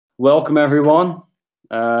welcome everyone.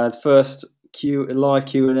 The first live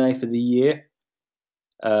Q&A for the year.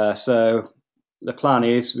 So the plan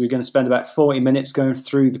is we're going to spend about 40 minutes going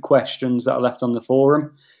through the questions that are left on the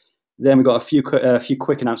forum. Then we've got a few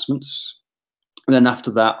quick announcements. And then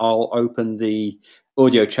after that, I'll open the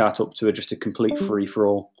audio chat up to just a complete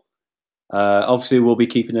free-for-all. Obviously, we'll be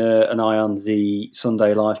keeping an eye on the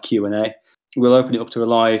Sunday live Q&A. We'll open it up to a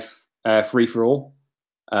live free-for-all.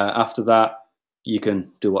 After that, you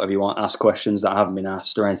can do whatever you want, ask questions that haven't been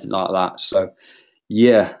asked or anything like that. So,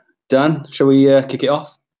 yeah. Dan, shall we kick it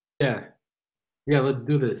off? Yeah, let's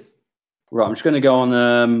do this. Right, I'm just going to go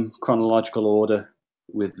on chronological order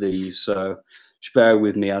with these. So just bear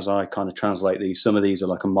with me as I kind of translate these. Some of these are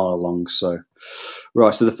like a mile long. So,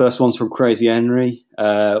 right, so the first one's from Crazy Henry.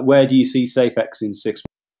 Where do you see Safex in 6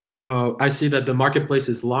 months? I see that the marketplace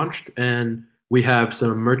is launched and we have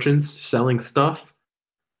some merchants selling stuff,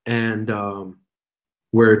 and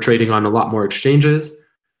we're trading on a lot more exchanges.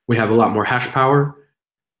 We have a lot more hash power,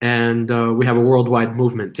 and we have a worldwide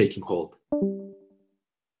movement taking hold.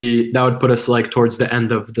 That would put us like towards the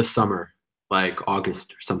end of the summer, like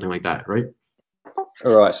August or something like that, right?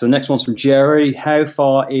 All right, so the next one's from Jerry. How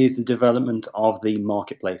far is the development of the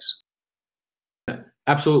marketplace?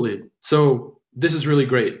 Absolutely. So this is really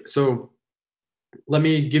great. So let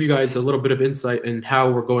me give you guys a little bit of insight in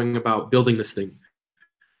how we're going about building this thing.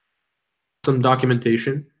 Some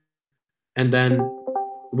documentation, and then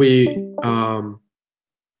we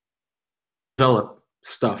develop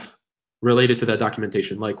stuff related to that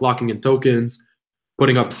documentation, like locking in tokens,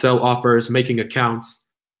 putting up sell offers, making accounts.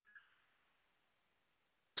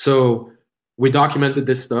 So we documented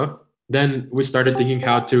this stuff. Then we started thinking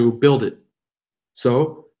how to build it.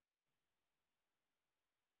 So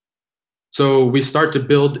we start to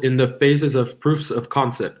build in the phases of proofs of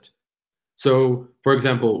concept. So for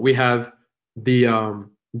example, we have the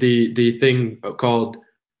thing called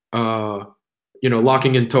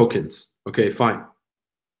locking in tokens. Okay, fine.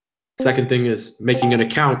 Second thing is making an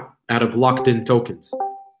account out of locked in tokens.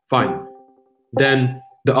 Fine. Then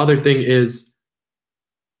the other thing is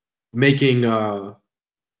making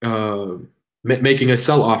making a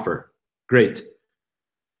sell offer. Great.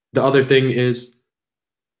 The other thing is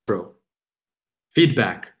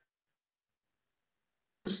feedback.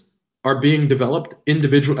 Are being developed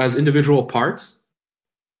as individual parts,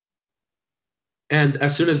 and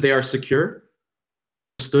as soon as they are secure,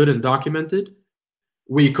 understood, and documented,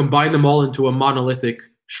 we combine them all into a monolithic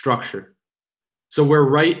structure. So we're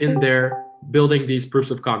right in there building these proofs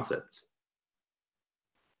of concepts.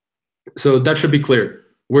 So that should be clear.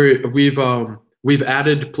 We've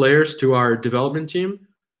added players to our development team,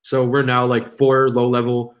 so we're now like 4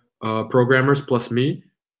 low-level programmers plus me,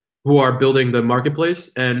 who are building the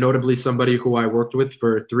marketplace, and notably somebody who I worked with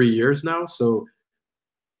for 3 years now. So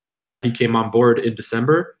he came on board in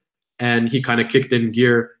December, and he kind of kicked in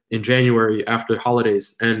gear in January after the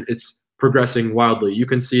holidays, and it's progressing wildly. You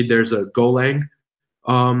can see there's a Golang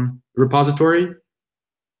repository.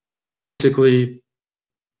 Basically,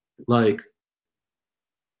 like,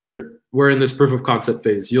 we're in this proof of concept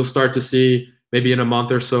phase. You'll start to see maybe in a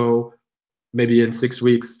month or so, maybe in 6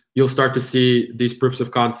 weeks, you'll start to see these proofs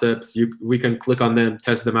of concepts. We can click on them,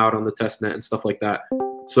 test them out on the testnet and stuff like that.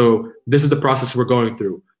 So this is the process we're going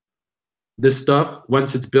through. This stuff,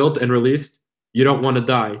 once it's built and released, you don't want to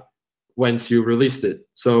die once you released it.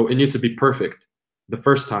 So it needs to be perfect the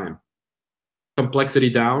first time. Complexity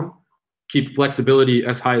down, keep flexibility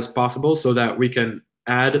as high as possible so that we can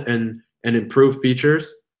add and improve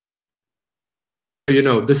features.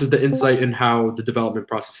 This is the insight in how the development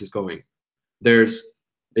process is going.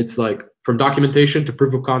 It's like from documentation to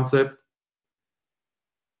proof of concept,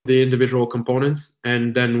 the individual components,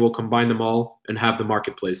 and then we'll combine them all and have the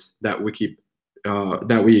marketplace that we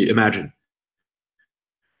imagine.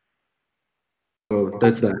 So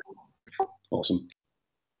that's that. Awesome.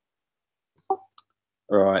 All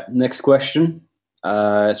right, next question.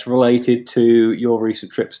 It's related to your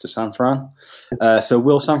recent trips to San Fran. So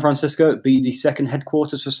will San Francisco be the second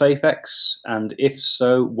headquarters for Safex? And if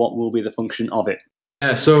so, what will be the function of it?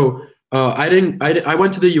 Yeah, so I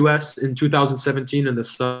went to the US in 2017 in the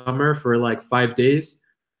summer for like 5 days.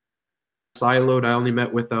 Siloed, I only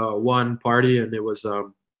met with one party, and it was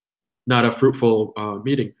not a fruitful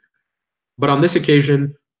meeting. But on this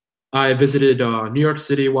occasion, I visited New York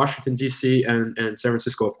City, Washington, D.C., and San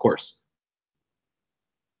Francisco, of course.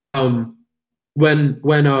 When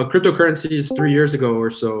cryptocurrencies 3 years ago or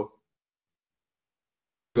so,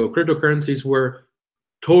 cryptocurrencies were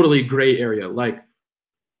totally gray area. Like,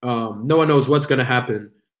 no one knows what's going to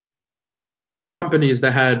happen. Companies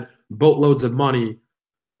that had boatloads of money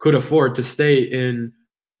could afford to stay in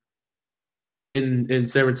in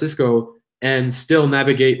San Francisco and still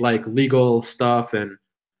navigate like legal stuff. And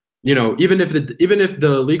even if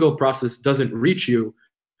the legal process doesn't reach you,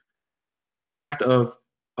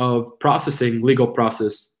 of processing legal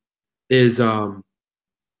process is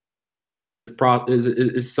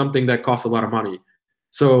is something that costs a lot of money.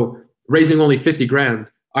 So raising only 50 grand,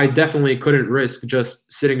 I definitely couldn't risk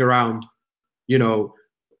just sitting around,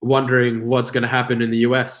 wondering what's going to happen in the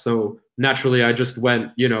US. So naturally, I just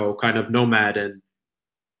went, kind of nomad, and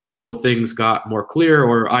things got more clear,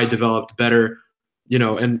 or I developed better,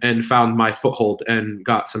 and found my foothold and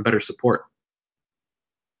got some better support.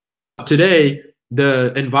 Today,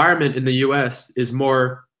 the environment in the US is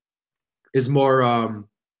more it's more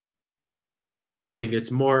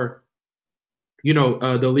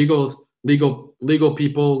the legal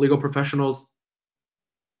people, legal professionals,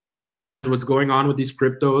 what's going on with these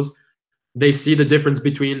cryptos. They see the difference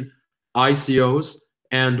between ICOs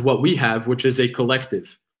and what we have, which is a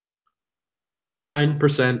collective.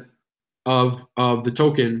 9% of the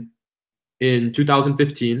token in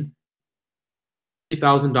 2015,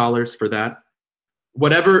 $8,000 for that.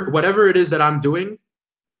 Whatever it is that I'm doing,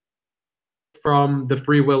 from the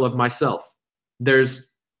free will of myself. There's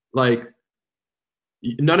like,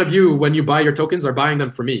 none of you, when you buy your tokens, are buying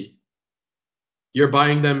them for me. You're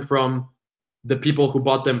buying them from the people who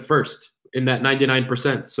bought them first in that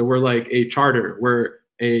 99%. So we're like a charter. We're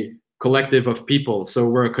a collective of people. So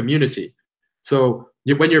we're a community. So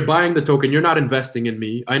when you're buying the token, you're not investing in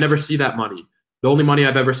me. I never see that money. The only money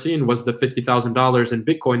I've ever seen was the $50,000 in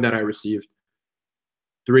Bitcoin that I received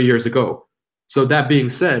 3 years ago. So that being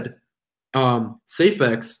said,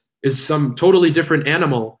 Safex is some totally different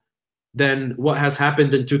animal than what has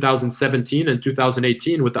happened in 2017 and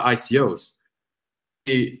 2018 with the ICOs.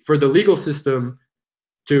 For the legal system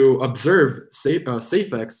to observe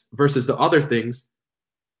Safex versus the other things,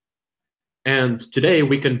 and today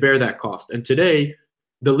we can bear that cost. And today,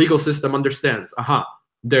 the legal system understands,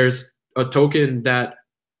 there's a token that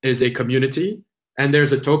is a community, and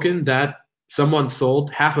there's a token that someone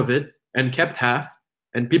sold half of it and kept half,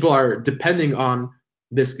 and people are depending on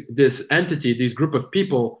this entity, these group of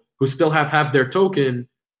people who still have their token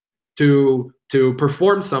to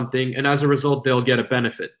perform something, and as a result, they'll get a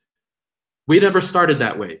benefit. We never started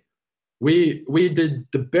that way. We did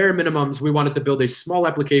the bare minimums. We wanted to build a small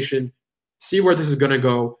application, see where this is going to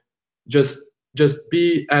go, just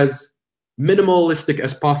be as minimalistic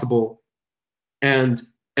as possible, and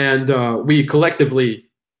we collectively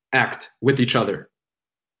act with each other.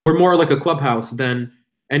 We're more like a clubhouse than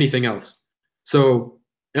anything else. So,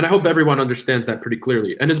 and I hope everyone understands that pretty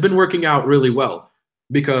clearly. And it's been working out really well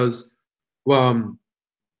because we're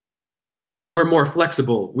more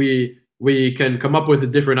flexible. We can come up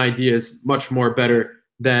with different ideas much more better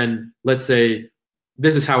than, let's say,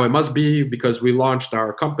 this is how it must be because we launched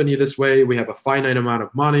our company this way. We have a finite amount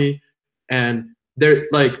of money, and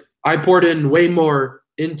I poured in way more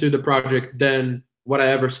into the project than what I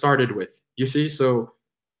ever started with. You see, so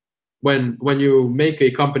when you make a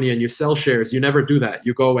company and you sell shares, you never do that.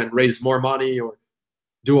 You go and raise more money or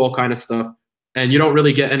do all kind of stuff, and you don't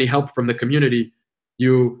really get any help from the community.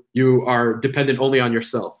 You are dependent only on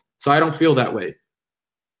yourself. So I don't feel that way.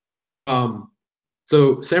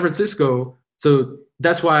 So San Francisco, so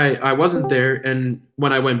that's why I wasn't there. And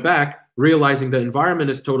when I went back, realizing the environment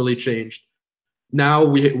has totally changed, now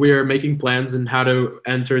we are making plans on how to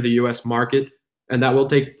enter the US market. And that will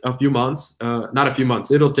take a few months, not a few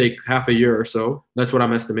months, it'll take half a year or so. That's what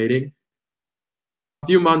I'm estimating. A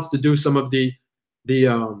few months to do some of the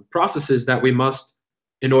processes that we must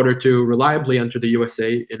in order to reliably enter the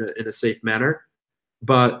USA in a safe manner.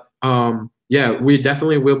 But yeah, we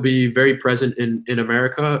definitely will be very present in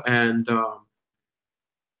America, and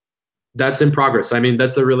that's in progress. I mean,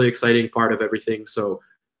 that's a really exciting part of everything. So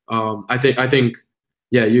I think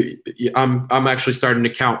yeah, I'm actually starting to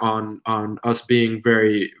count on us being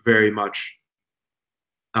very, very much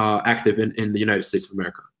active in the United States of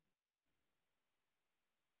America.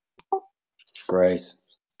 Great.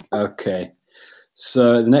 Okay.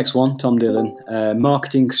 So the next one, Tom Dillon,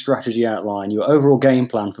 marketing strategy outline, your overall game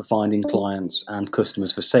plan for finding clients and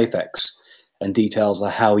customers for Safex, and details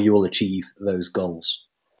of how you will achieve those goals.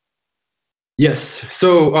 Yes.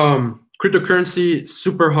 So cryptocurrency,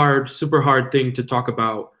 super hard thing to talk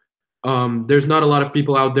about. There's not a lot of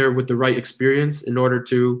people out there with the right experience in order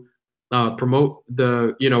to promote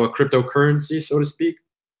a cryptocurrency, so to speak.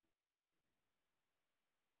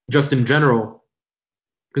 Just in general,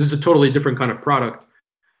 because it's a totally different kind of product.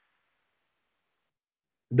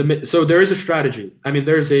 So there is a strategy. I mean,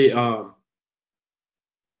 there's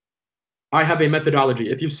I have a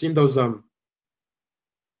methodology. If you've seen those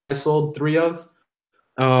I sold 3 of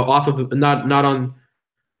off of not on.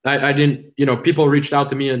 I didn't, people reached out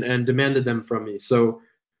to me and demanded them from me. So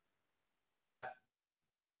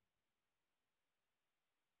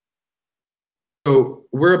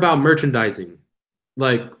we're about merchandising.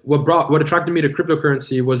 Like what attracted me to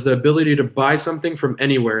cryptocurrency was the ability to buy something from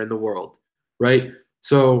anywhere in the world, right?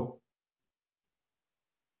 So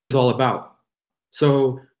it's all about.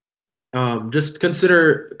 So just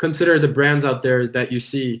consider the brands out there that you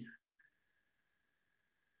see.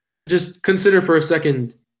 Just consider for a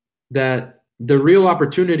second that the real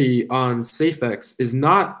opportunity on Safex is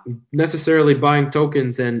not necessarily buying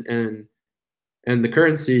tokens and the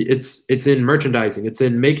currency. It's in merchandising. It's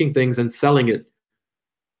in making things and selling it.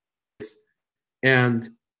 And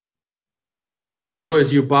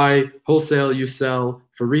as you buy wholesale, you sell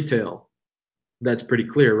for retail. That's pretty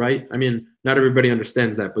clear, right? I mean, not everybody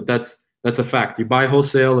understands that, but that's a fact. You buy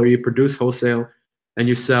wholesale or you produce wholesale and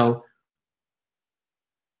you sell.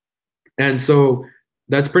 And so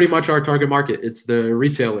that's pretty much our target market. It's the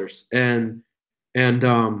retailers, and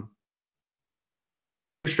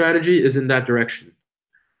strategy is in that direction.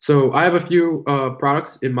 So I have a few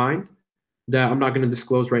products in mind that I'm not going to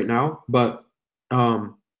disclose right now, but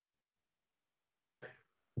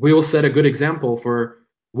we will set a good example for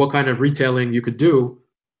what kind of retailing you could do.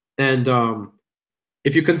 And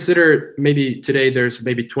if you consider maybe today there's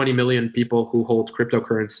maybe 20 million people who hold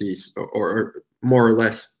cryptocurrencies, or more or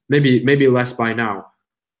less, maybe less by now.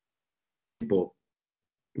 People,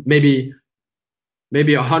 maybe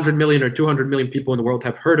 100 million or 200 million people in the world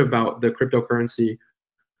have heard about the cryptocurrency.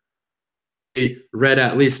 They read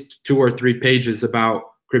at least 2 or 3 pages about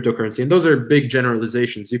cryptocurrency, and those are big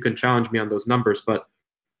generalizations. You can challenge me on those numbers, but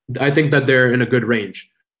I think that they're in a good range.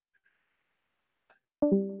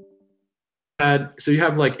 So you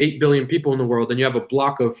have like 8 billion people in the world, and you have a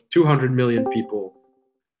block of 200 million people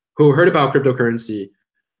who heard about cryptocurrency.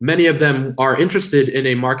 Many of them are interested in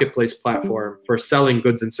a marketplace platform for selling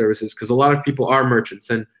goods and services, because a lot of people are merchants,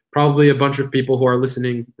 and probably a bunch of people who are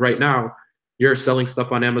listening right now, you're selling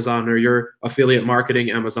stuff on Amazon, or you're affiliate marketing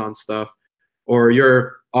Amazon stuff, or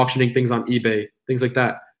you're auctioning things on eBay, things like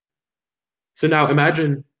that. So now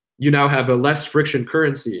imagine you now have a less friction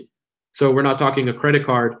currency. So we're not talking a credit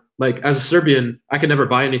card. Like, as a Serbian, I can never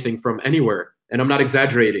buy anything from anywhere, and I'm not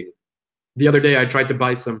exaggerating. The other day I tried to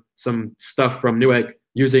buy some stuff from Newegg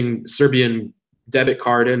using Serbian debit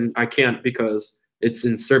card, and I can't because it's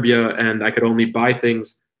in Serbia, and I could only buy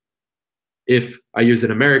things if I use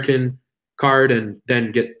an American card and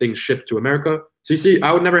then get things shipped to America. So you see,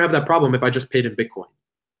 I would never have that problem if I just paid in Bitcoin.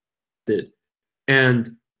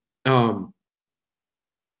 And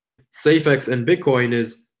Safex and Bitcoin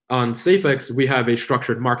is, on Safex, we have a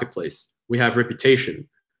structured marketplace. We have reputation.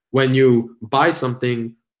 When you buy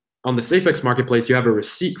something on the Safex marketplace, you have a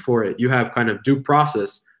receipt for it. You have kind of due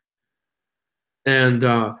process. And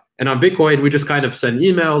on Bitcoin, we just kind of send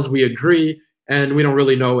emails, we agree, and we don't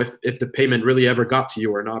really know if the payment really ever got to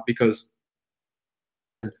you or not, because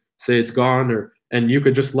say it's gone, and you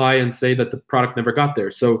could just lie and say that the product never got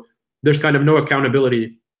there. So there's kind of no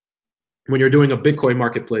accountability when you're doing a Bitcoin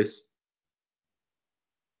marketplace.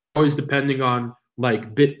 Always depending on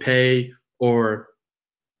like BitPay or,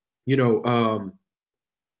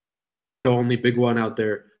 the only big one out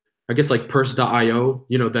there, I guess, like Purse.io,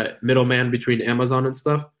 that middleman between Amazon and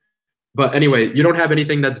stuff. But anyway, you don't have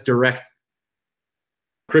anything that's direct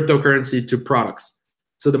cryptocurrency to products.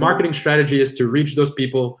 So the marketing strategy is to reach those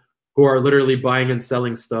people who are literally buying and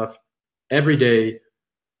selling stuff every day,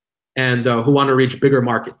 and who want to reach bigger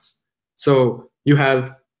markets. So you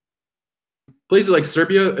have places like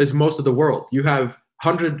Serbia is most of the world. You have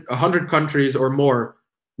 100 countries or more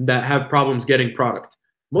that have problems getting product.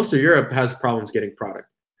 Most of Europe has problems getting product.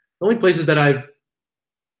 The only places that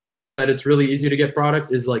it's really easy to get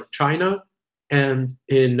product is like China and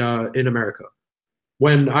in America.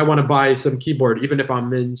 When I want to buy some keyboard, even if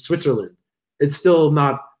I'm in Switzerland, it's still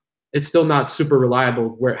not super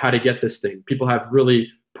reliable how to get this thing. People have really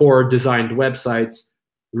poor designed websites,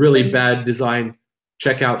 really bad designed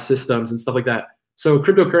checkout systems and stuff like that. So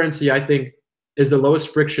cryptocurrency, I think, is the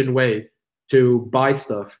lowest friction way to buy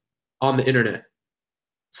stuff on the internet.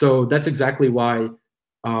 So that's exactly why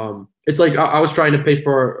it's like I was trying to pay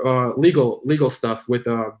for legal stuff with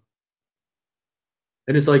and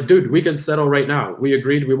it's like, dude, we can settle right now. We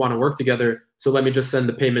agreed we want to work together, so let me just send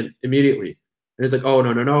the payment immediately. And it's like, oh,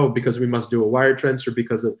 no, because we must do a wire transfer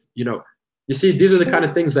because of, you see, these are the kind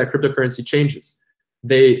of things that cryptocurrency changes.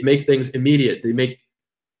 They make things immediate.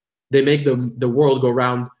 They make the world go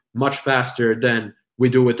round much faster than we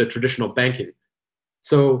do with the traditional banking.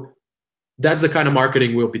 So that's the kind of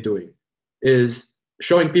marketing we'll be doing, is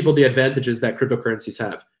showing people the advantages that cryptocurrencies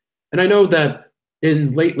have. And I know that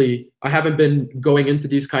lately I haven't been going into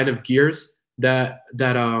these kind of gears that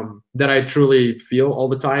I truly feel all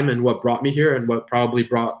the time, and what brought me here and what probably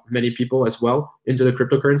brought many people as well into the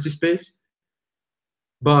cryptocurrency space.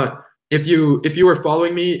 But if you were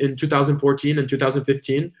following me in 2014 and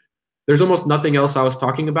 2015, there's almost nothing else I was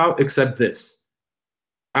talking about except this: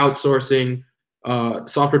 outsourcing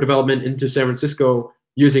software development into San Francisco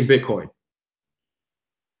using Bitcoin.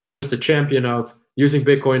 Just a champion of using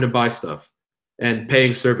Bitcoin to buy stuff and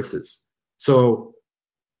paying services. So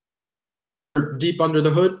we're deep under the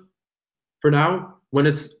hood for now. When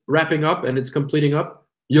it's wrapping up and it's completing up,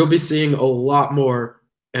 you'll be seeing a lot more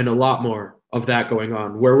and a lot more of that going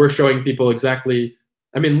on, where we're showing people exactly,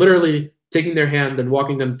 I mean, literally taking their hand and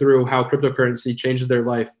walking them through how cryptocurrency changes their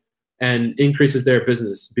life and increases their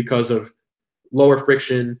business because of lower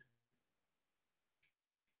friction,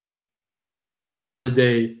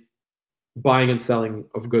 day buying and selling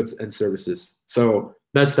of goods and services. So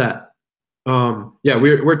that's that. Yeah,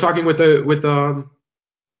 we're talking with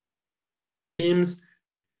teams.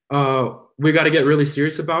 We got to get really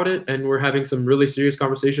serious about it, and we're having some really serious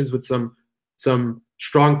conversations with some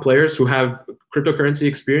strong players who have cryptocurrency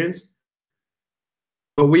experience.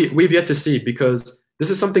 But we've yet to see, because this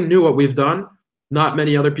is something new what we've done. Not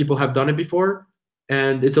many other people have done it before,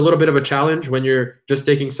 and it's a little bit of a challenge when you're just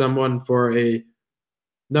taking someone for a.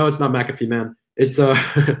 No, it's not McAfee, man. It's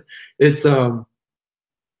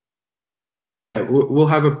we'll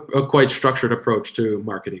have a quite structured approach to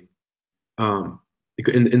marketing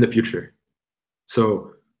in the future.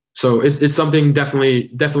 So it's something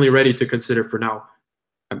definitely ready to consider for now.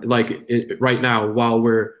 Like right now, while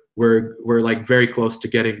we're like very close to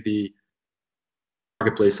getting the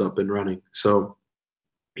marketplace up and running. So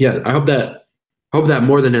yeah, I hope that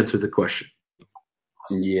more than answers the question.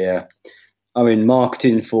 Yeah, I mean,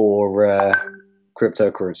 marketing for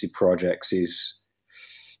cryptocurrency projects is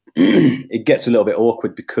it gets a little bit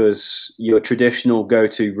awkward, because your traditional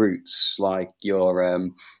go-to routes, like your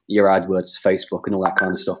AdWords, Facebook, and all that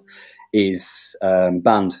kind of stuff, is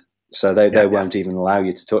banned. So they won't even allow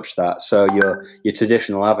you to touch that. So your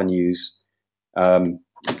traditional avenues,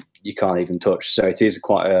 you can't even touch. So it is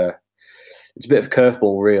it's a bit of a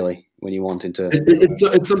curveball, really, when you're wanting to.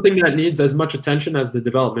 It's something that needs as much attention as the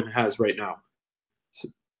development has right now. So.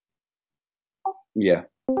 Yeah.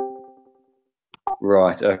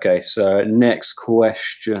 Right. Okay. So next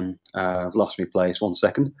question. I've lost my place. 1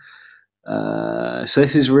 second. So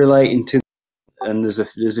this is relating to, and there's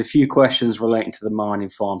a few questions relating to the mining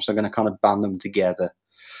farm. So I'm going to kind of band them together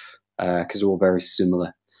because they're all very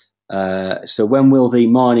similar. So when will the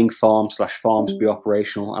mining farm/farms be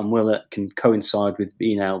operational, and will it can coincide with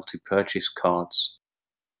being able to purchase cards?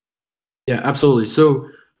 Yeah, absolutely. So,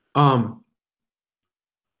 while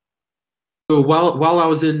I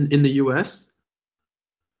was in the US,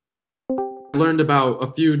 I learned about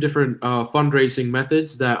a few different fundraising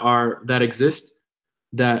methods that exist,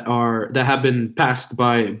 that have been passed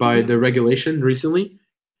by the regulation recently,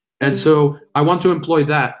 and so I want to employ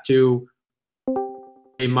that to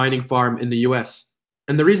a mining farm in the US.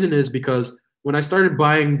 And the reason is because when I started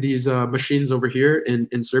buying these machines over here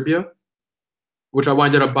in Serbia, which I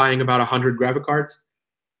winded up buying about 100 graphic cards,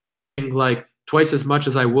 like twice as much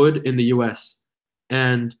as I would in the US.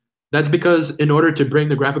 And that's because in order to bring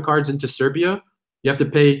the graphic cards into Serbia, you have to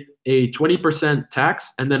pay a 20%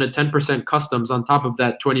 tax and then a 10% customs on top of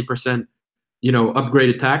that 20%,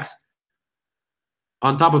 upgraded tax.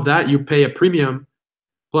 On top of that, you pay a premium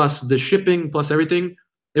plus the shipping plus everything.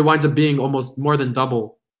 It winds up being almost more than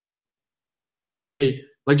double.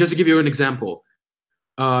 Like, just to give you an example,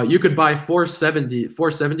 you could buy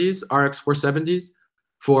 470s, RX 470s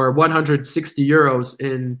for 160 euros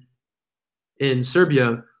in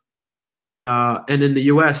Serbia, and in the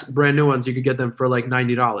US, brand new ones, you could get them for like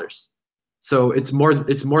 $90. So it's more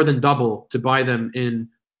than double to buy them in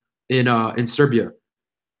Serbia.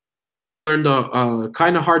 I learned a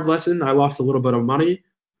kind of hard lesson. I lost a little bit of money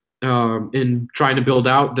in trying to build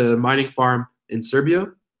out the mining farm in Serbia.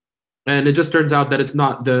 And it just turns out that it's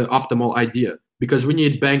not the optimal idea, because we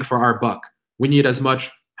need bang for our buck. We need as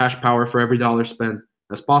much hash power for every dollar spent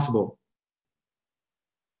as possible.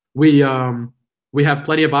 We have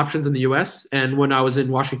plenty of options in the US. And when I was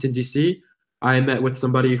in Washington, D.C., I met with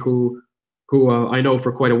somebody who I know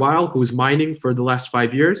for quite a while, who's mining for the last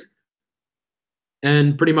 5 years.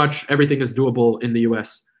 And pretty much everything is doable in the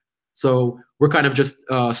US. So we're kind of just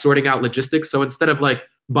sorting out logistics. So instead of like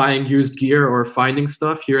buying used gear or finding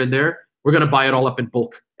stuff here and there, we're gonna buy it all up in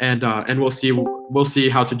bulk, and we'll see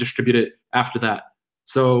how to distribute it after that.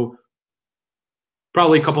 So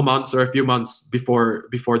probably a couple months or a few months before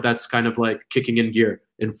that's kind of like kicking in gear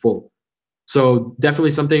in full. So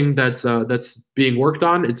definitely something that's being worked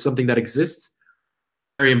on. It's something that exists.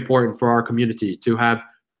 Very important for our community to have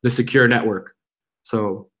the secure network.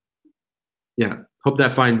 So yeah, hope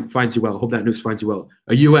that finds you well. Hope that news finds you well.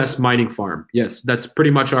 A U.S. mining farm. Yes, that's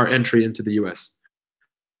pretty much our entry into the U.S.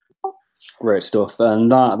 Great stuff.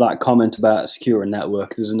 And that comment about secure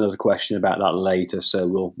network, there's another question about that later,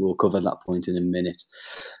 so we'll cover that point in a minute.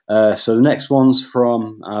 So the next one's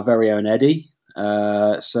from our very own Eddie.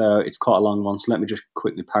 So it's quite a long one, so let me just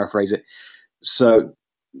quickly paraphrase it. So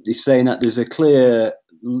he's saying that there's a clear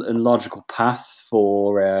and logical path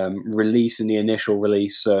for releasing the initial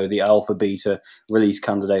release, so the alpha, beta, release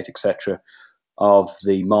candidate, etc., of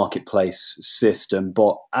the marketplace system.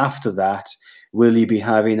 But after that, will you be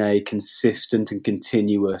having a consistent and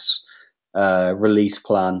continuous release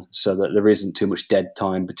plan so that there isn't too much dead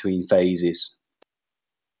time between phases?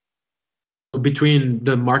 Between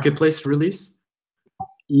the marketplace release?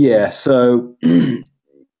 Yeah, so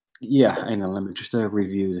yeah, hang on, let me just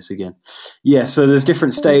review this again. Yeah, so there's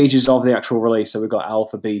different stages of the actual release. So we've got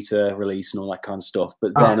alpha, beta, release, and all that kind of stuff.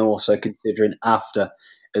 But then also considering after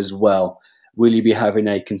as well, will you be having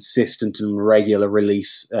a consistent and regular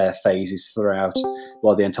release phases throughout,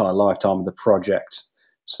 well, the entire lifetime of the project,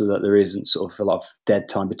 so that there isn't sort of a lot of dead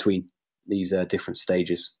time between these different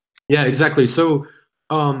stages? Yeah, exactly. So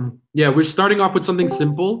yeah, we're starting off with something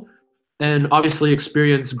simple. And obviously,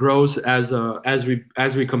 experience grows as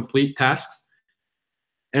we complete tasks,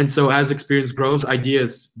 and so as experience grows,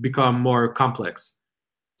 ideas become more complex.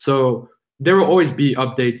 So there will always be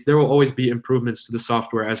updates. There will always be improvements to the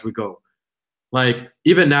software as we go. Like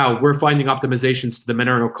even now, we're finding optimizations to the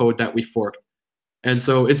Monero code that we forked, and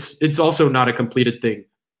so it's also not a completed thing.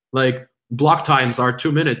 Like block times are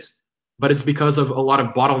 2 minutes, but it's because of a lot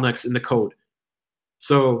of bottlenecks in the code.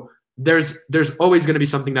 So there's always going to be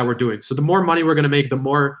something that we're doing. So the more money we're going to make, the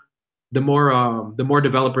more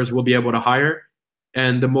developers we'll be able to hire,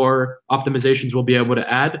 and the more optimizations we'll be able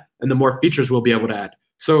to add, and the more features we'll be able to add.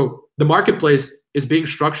 So the marketplace is being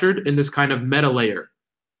structured in this kind of meta layer.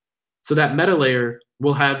 So that meta layer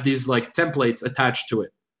will have these like templates attached to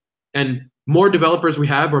it, and more developers we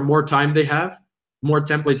have or more time they have, more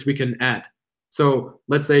templates we can add. So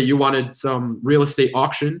let's say you wanted some real estate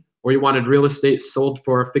auction, or you wanted real estate sold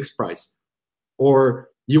for a fixed price, or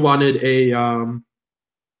you wanted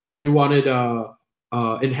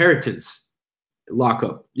inheritance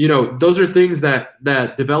lockup. You know, those are things that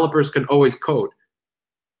developers can always code.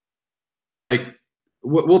 Like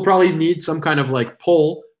we'll probably need some kind of like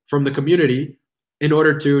poll from the community in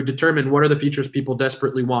order to determine what are the features people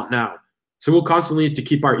desperately want now. So we'll constantly need to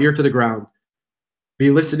keep our ear to the ground,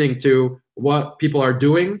 be listening to what people are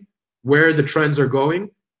doing, where the trends are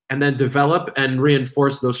going, and then develop and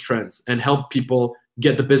reinforce those trends and help people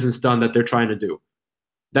get the business done that they're trying to do.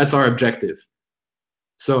 That's our objective.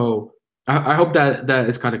 So I hope that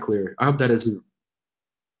is kind of clear. I hope that is.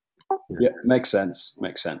 Yeah, makes sense.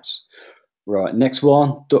 Makes sense. Right, next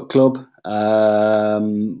one, Duck Club.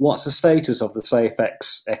 What's the status of the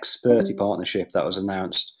Safex Experti partnership that was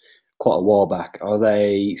announced quite a while back? Are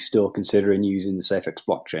they still considering using the Safex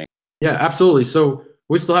blockchain? Yeah, absolutely. So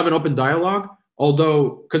we still have an open dialogue,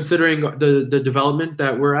 although considering the development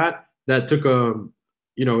that we're at, that took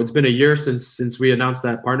it's been a year since we announced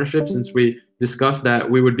that partnership, since we discussed that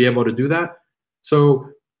we would be able to do that. So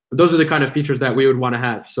those are the kind of features that we would want to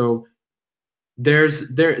have. So their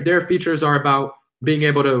features are about being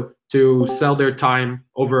able to sell their time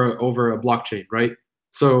over a blockchain, right?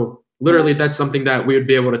 So literally that's something that we would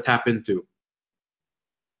be able to tap into.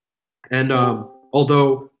 And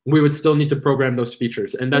although we would still need to program those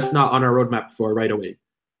features, and that's not on our roadmap for right away.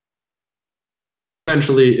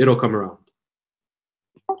 Eventually it'll come around.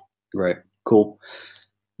 Great, cool.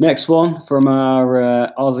 Next one from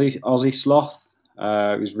our Aussie Sloth,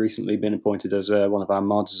 who's recently been appointed as one of our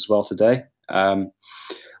mods as well today.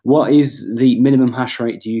 What is the minimum hash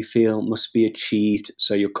rate do you feel must be achieved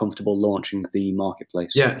so you're comfortable launching the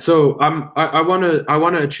marketplace? Yeah, so I want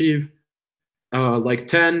to achieve like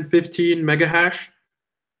 10, 15 mega hash.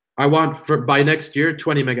 I want by next year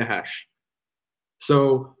 20 mega hash.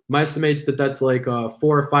 So my estimates that's like $4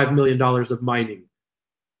 or $5 million of mining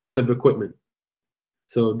of equipment.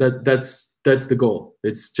 So that's the goal.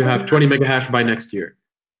 It's to have 20 mega hash by next year.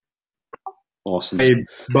 Awesome.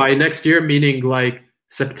 By next year, meaning like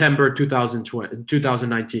September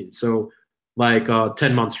 2019. So like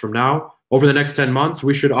 10 months from now. Over the next 10 months,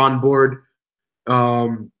 we should onboard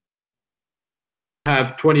have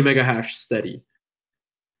 20 mega hash steady.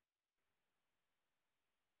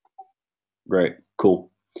 Great,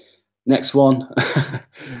 cool. Next one.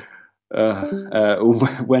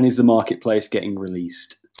 When is the marketplace getting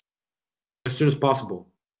released? As soon as possible.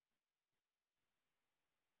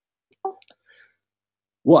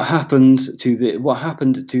 What happened to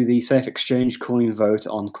the Safe Exchange coin vote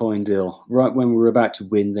on CoinDeal? Right when we were about to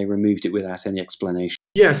win, they removed it without any explanation.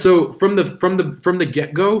 Yeah, so from the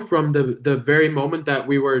get-go, from the very moment that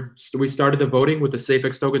we started the voting with the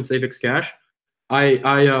Safex token, Safex Cash,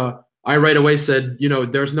 I right away said,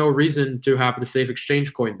 there's no reason to have the Safe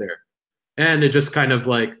Exchange coin there. And it just kind of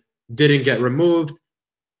like didn't get removed.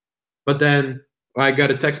 But then I got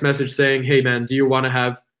a text message saying, "Hey man, do you want to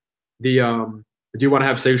have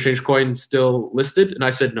Safe Exchange coin still listed?" And I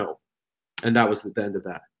said no. And that was the end of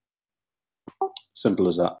that. Simple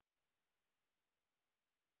as that.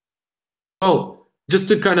 Oh, just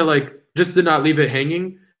to not leave it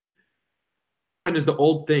hanging, is the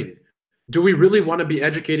old thing. Do we really want to be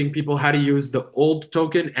educating people how to use the old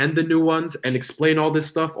token and the new ones and explain all this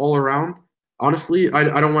stuff all around? Honestly,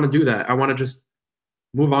 I don't want to do that. I want to just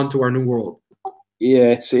move on to our new world.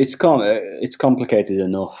 Yeah, it's complicated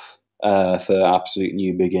enough for absolute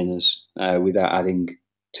new beginners without adding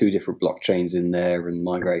 2 different blockchains in there and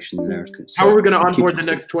migration and everything. How are we going to onboard the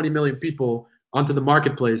next 20 million people onto the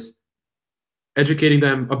marketplace, educating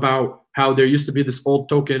them about how there used to be this old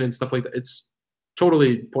token and stuff like that? It's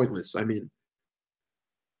totally pointless. I mean,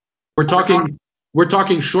 we're talking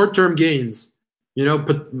short-term gains,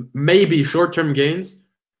 but maybe short-term gains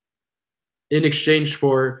in exchange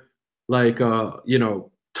for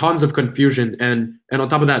tons of confusion and on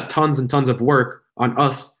top of that, tons and tons of work on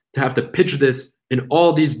us to have to pitch this in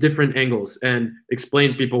all these different angles and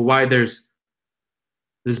explain to people why there's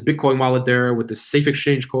this Bitcoin wallet there with this Safe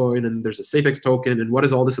Exchange coin and there's a Safex token and what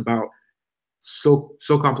is all this about? So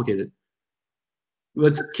complicated.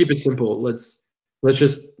 Let's keep it simple. Let's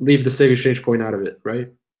just leave the Safe Exchange coin out of it, right?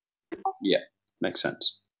 Yeah, makes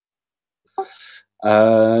sense.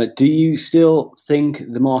 Do you still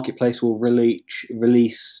think the marketplace will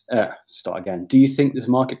release? Start again. Do you think this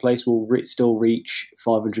marketplace will still reach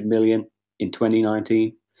 500 million in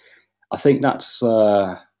 2019? I think that's.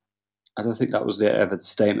 I don't think that was ever the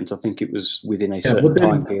statement. I think it was within a certain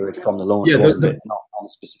time period from the launch, wasn't it? Not on a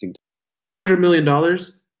specific. $500 million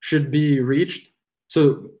should be reached.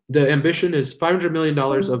 So the ambition is $500 million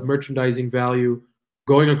of merchandising value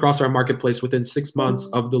going across our marketplace within 6 months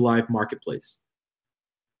of the live marketplace.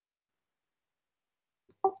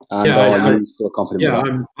 And are you still confident with that?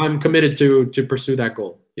 Yeah, I'm committed to pursue that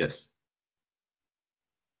goal. Yes.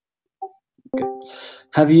 Okay.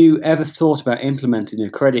 Have you ever thought about implementing a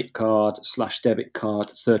credit card / debit card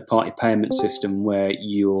third-party payment system where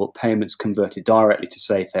your payments converted directly to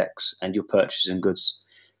Safex and your purchases and goods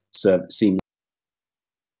seem?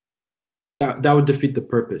 That would defeat the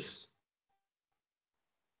purpose.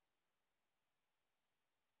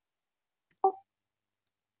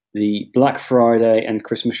 The Black Friday and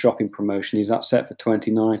Christmas shopping promotion, is that set for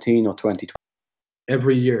 2019 or 2020?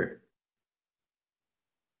 Every year.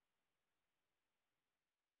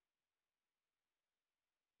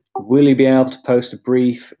 Will you be able to post a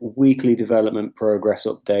brief weekly development progress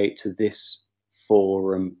update to this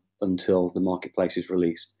forum until the marketplace is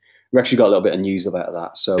released? We actually got a little bit of news about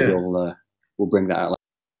that, so yeah. We'll bring that out.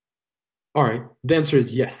 All right. The answer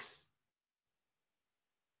is yes.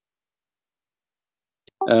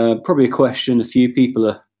 Probably a question a few people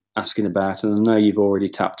are asking about, and I know you've already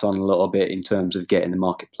tapped on a little bit in terms of getting the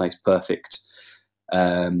marketplace perfect.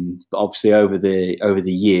 But obviously, over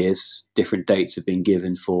the years, different dates have been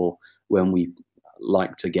given for when we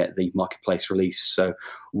like to get the marketplace released. So,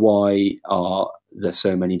 why are there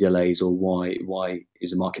so many delays, or why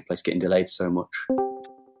is the marketplace getting delayed so much?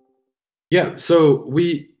 Yeah, so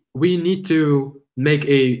we need to make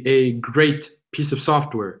a great piece of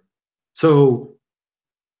software. So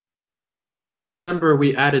December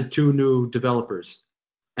we added 2 new developers,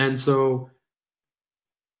 and so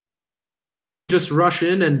just rush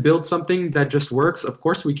in and build something that just works. Of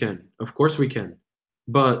course we can. Of course we can.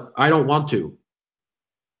 But I don't want to.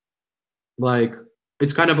 Like,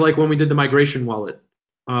 it's kind of like when we did the migration wallet.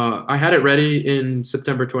 I had it ready in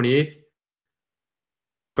September 28th.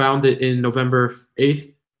 Found it in November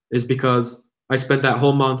 8th is because I spent that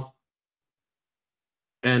whole month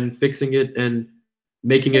and fixing it and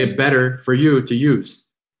making it better for you to use.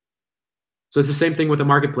 So it's the same thing with the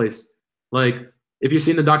marketplace. Like, if you've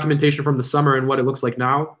seen the documentation from the summer and what it looks like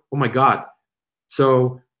now, oh my God.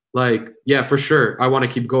 So like, yeah, for sure, I want to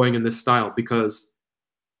keep going in this style because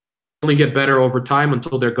they only get better over time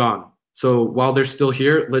until they're gone. So while they're still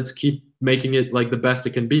here, let's keep making it like the best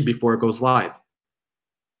it can be before it goes live.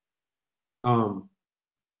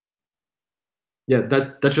 yeah,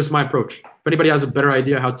 that's just my approach. If anybody has a better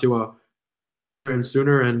idea how to turn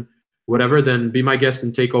sooner and whatever, then be my guest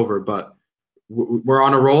and take over. But we're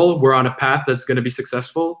on a roll. We're on a path that's going to be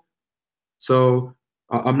successful. So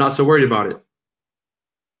I'm not so worried about it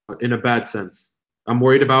in a bad sense. I'm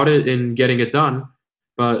worried about it in getting it done,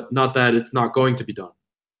 but not that it's not going to be done.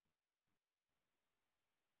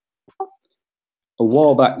 A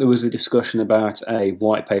while back, there was a discussion about a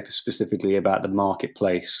white paper specifically about the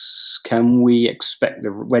marketplace. When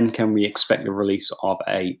can we expect the release of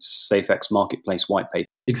a Safex marketplace white paper?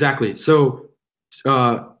 Exactly. So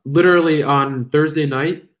literally on Thursday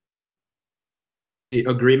night, the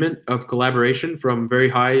agreement of collaboration from very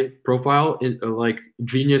high profile, like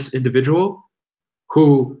genius individual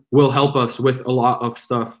who will help us with a lot of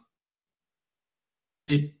stuff.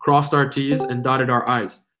 We crossed our T's and dotted our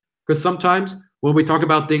I's. Because sometimes when we talk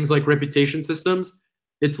about things like reputation systems,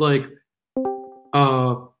 it's like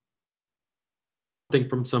something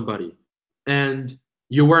from somebody and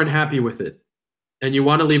you weren't happy with it and you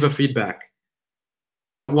want to leave a feedback.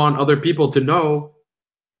 You want other people to know,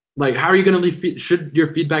 like, how are you going to leave? Should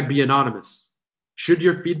your feedback be anonymous? Should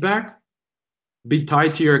your feedback be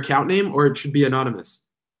tied to your account name, or it should be anonymous?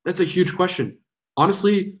 That's a huge question.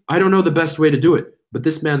 Honestly, I don't know the best way to do it, but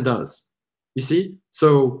this man does. You see?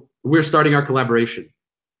 So we're starting our collaboration.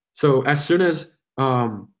 So as soon as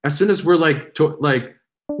we're like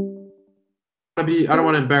I don't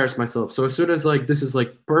want to embarrass myself. So as soon as like this is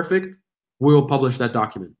like perfect, we will publish that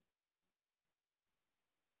document.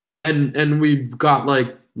 And we've got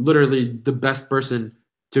like literally the best person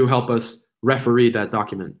to help us referee that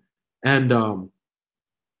document. And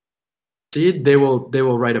see, they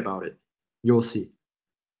will write about it. You will see.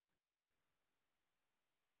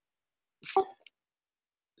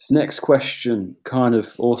 This next question kind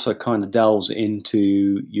of delves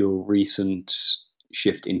into your recent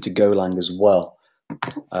shift into Golang as well.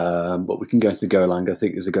 But we can go into the Golang. I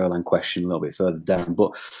think there's a Golang question a little bit further down.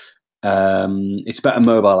 But it's about a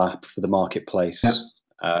mobile app for the marketplace.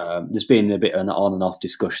 Yeah. There's been a bit of an on and off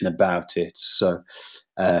discussion about it. So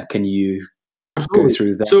can you go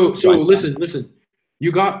through that? So listen.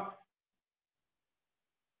 You got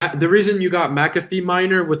the reason you got McAfee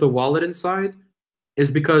Miner with a wallet inside is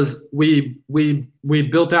because we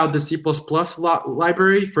built out the C++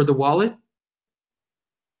 library for the wallet.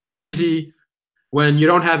 When you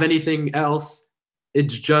don't have anything else,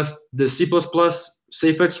 it's just the C++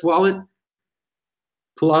 Safex wallet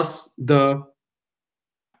plus the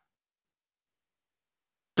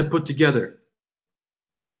to put together.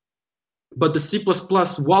 But the C++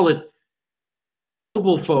 wallet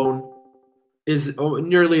mobile phone is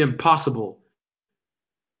nearly impossible.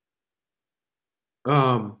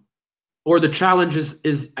 Or the challenge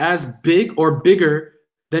is as big or bigger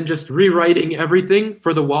than just rewriting everything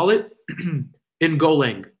for the wallet in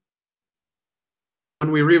Golang.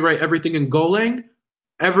 When we rewrite everything in Golang,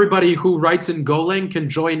 everybody who writes in Golang can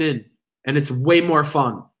join in, and it's way more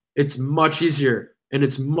fun. It's much easier, and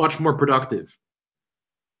it's much more productive.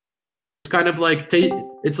 It's kind of like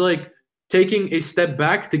it's like taking a step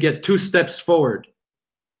back to get 2 steps forward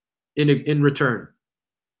in return.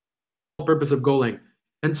 The purpose of Golang.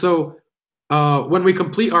 And so when we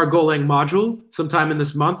complete our Golang module sometime in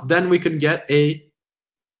this month, then we can get a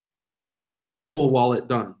full wallet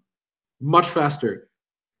done much faster.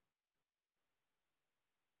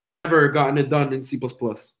 Never gotten it done in C++.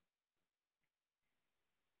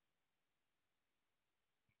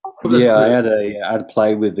 Yeah, I had a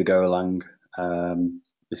play with the Golang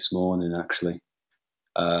this morning actually.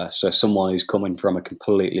 So someone who's coming from a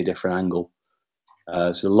completely different angle.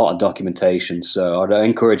 There's a lot of documentation, so I'd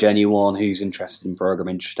encourage anyone who's interested in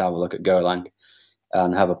programming just to have a look at Golang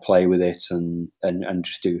and have a play with it and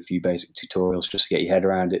just do a few basic tutorials just to get your head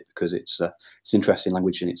around it, because it's an interesting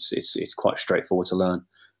language and it's quite straightforward to learn.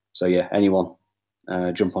 So yeah, anyone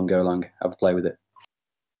jump on Golang, have a play with it.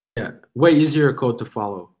 Yeah, way easier code to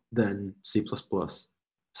follow than C++.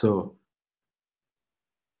 So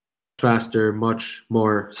faster, much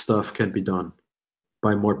more stuff can be done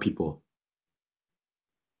by more people.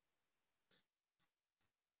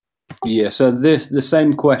 Yeah, so the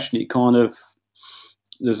same question,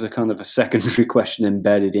 there's a kind of a secondary question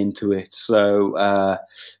embedded into it. So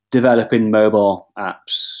developing mobile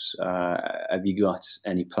apps, have you got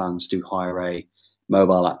any plans to hire a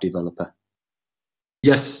mobile app developer?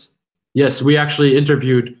 Yes, we actually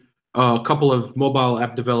interviewed a couple of mobile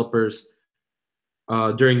app developers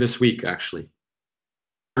during this week, actually.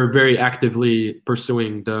 We're very actively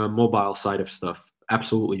pursuing the mobile side of stuff.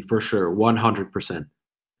 Absolutely, for sure, 100%.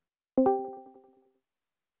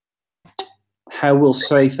 how will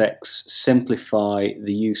Safex simplify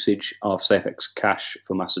the usage of Safex Cash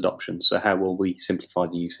for mass adoption? So how will we simplify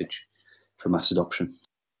the usage for mass adoption?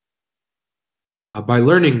 By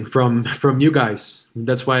learning from you guys.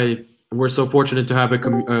 That's why we're so fortunate to have a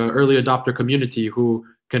early adopter community who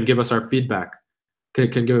can give us our feedback,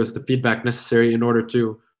 can give us the feedback necessary in order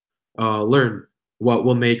to learn what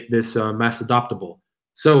will make this mass adoptable.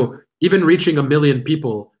 So even reaching 1 million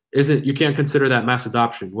people you can't consider that mass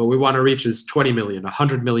adoption. What we want to reach is 20 million,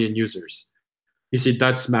 100 million users. You see,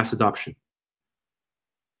 that's mass adoption.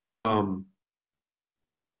 100,000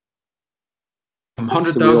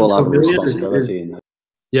 so we all have a million responsibility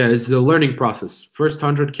it's the learning process. First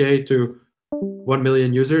 100K to 1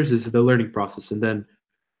 million users is the learning process, and then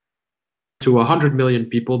to 100 million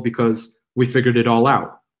people because we figured it all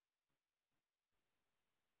out.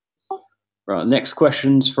 Right, next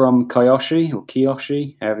question's from Kiyoshi, or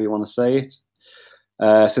Kiyoshi, however you want to say it.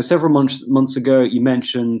 So several months ago, you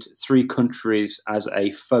mentioned 3 countries as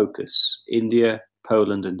a focus: India,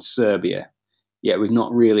 Poland, and Serbia. Yet we've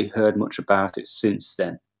not really heard much about it since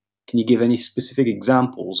then. Can you give any specific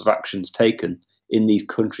examples of actions taken in these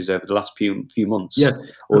countries over the last few months? Yes.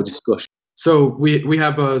 Or discussion? So we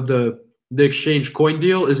have the exchange coin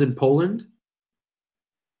deal is in Poland.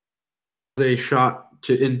 They shot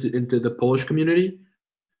into the Polish community,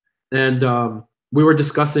 and we were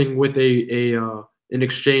discussing with an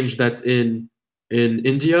exchange that's in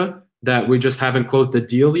India that we just haven't closed the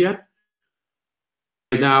deal yet.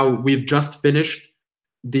 Right now, we've just finished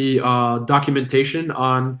the documentation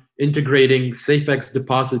on integrating Safex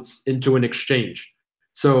deposits into an exchange.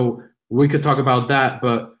 So we could talk about that,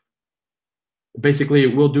 but basically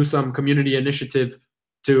we'll do some community initiative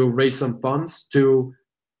to raise some funds to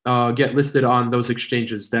get listed on those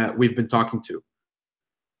exchanges that we've been talking to.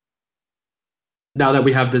 Now that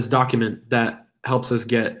we have this document that helps us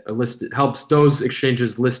get listed, helps those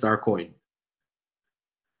exchanges list our coin.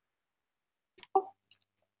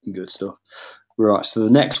 Good stuff. Right, so the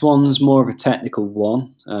next one's more of a technical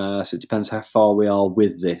one, so it depends how far we are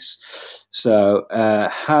with this. So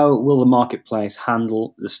how will the marketplace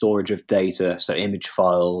handle the storage of data, so image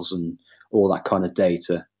files and all that kind of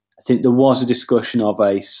data? I think there was a discussion of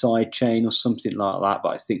a side chain or something like that, but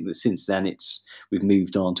I think that since then we've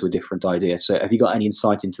moved on to a different idea. So have you got any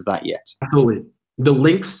insight into that yet? Absolutely. The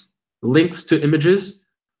links to images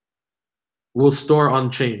will store on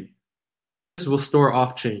chain. Will store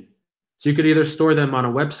off chain. So you could either store them on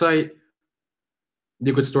a website,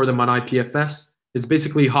 you could store them on IPFS. It's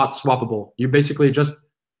basically hot swappable. You basically just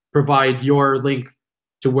provide your link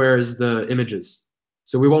to where's the images.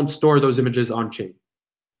 So we won't store those images on chain.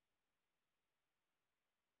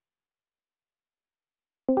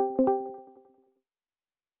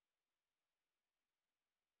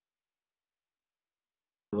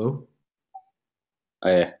 Hello? Oh,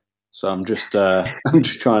 yeah. So I'm just I'm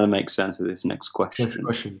just trying to make sense of this next question. Next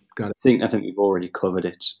question. Got it. I think we've already covered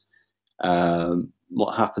it.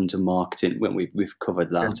 What happened to marketing? When we've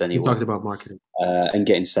covered that anyway. We talked about marketing and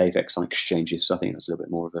getting Safex on exchanges. So I think that's a little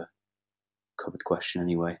bit more of a covered question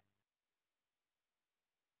anyway.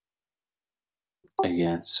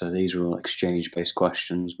 Again, so these are all exchange-based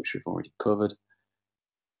questions, which we've already covered.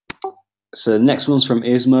 So the next one's from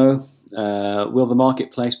Ismo. Will the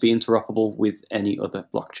marketplace be interoperable with any other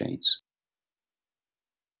blockchains?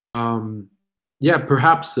 Yeah,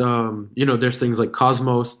 perhaps. There's things like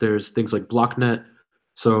Cosmos. There's things like Blocknet.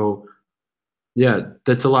 So, yeah,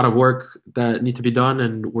 that's a lot of work that need to be done,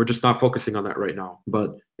 and we're just not focusing on that right now.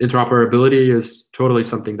 But interoperability is totally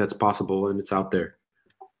something that's possible, and it's out there.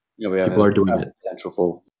 Yeah, people are doing it. Potential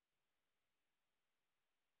for.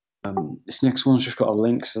 This next one's just got a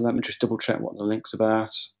link, so let me just double check what the link's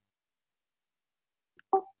about.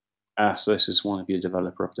 So this is one of your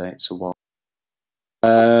developer updates.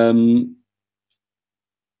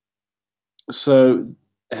 So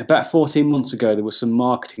about 14 months ago, there were some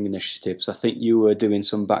marketing initiatives. I think you were doing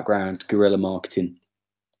some background guerrilla marketing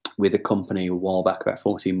with a company a while back, about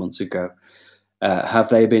 14 months ago. Have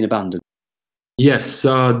they been abandoned? Yes.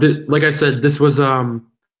 Like I said, this was,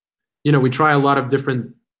 we try a lot of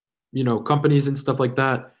different, companies and stuff like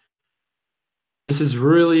that. This is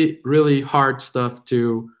really, really hard stuff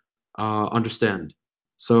to understand.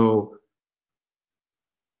 So,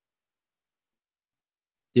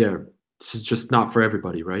 yeah, this is just not for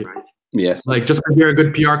everybody, right? Yes. Like, just because you're a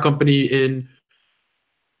good PR company in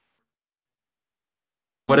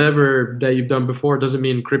whatever that you've done before doesn't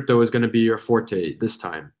mean crypto is going to be your forte this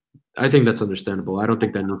time. I think that's understandable. I don't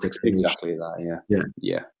think that needs explanation. Exactly that,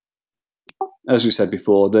 yeah. As we said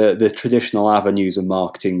before, the traditional avenues of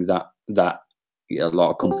marketing that a lot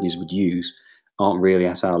of companies would use aren't really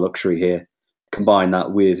at our luxury here. combine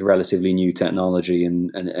that with relatively new technology and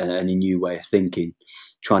a new way of thinking,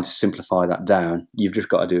 trying to simplify that down, you've just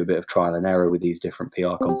got to do a bit of trial and error with these different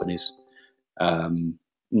PR companies.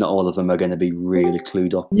 Not all of them are going to be really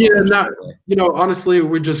clued up. Yeah, honestly,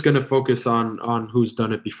 we're just going to focus on who's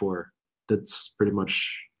done it before. That's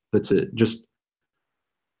it. Just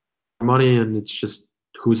money, and it's just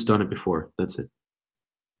who's done it before. That's it.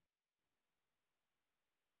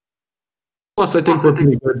 Plus, I think we're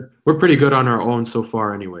pretty good. We're pretty good on our own so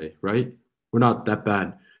far, anyway, right? We're not that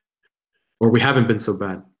bad, or we haven't been so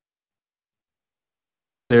bad. If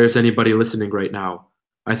there's anybody listening right now,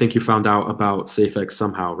 I think you found out about Safex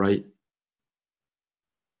somehow, right?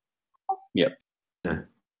 Yep. Yeah.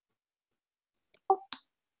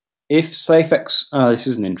 If Safex, this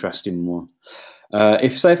is an interesting one.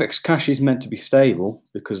 If Safex cash is meant to be stable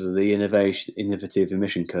because of the innovative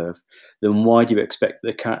emission curve, then why do you expect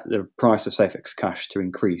the price of Safex cash to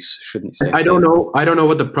increase? Shouldn't it stay stable? I don't know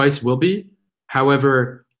what the price will be.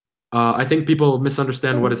 However, I think people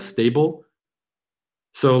misunderstand what is stable.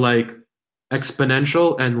 So like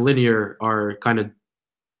exponential and linear are kind of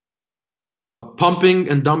pumping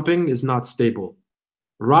and dumping is not stable.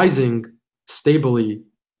 Rising stably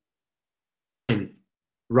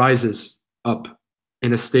rises up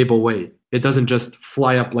in a stable way. It doesn't just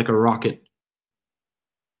fly up like a rocket.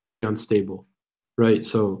 Unstable, right?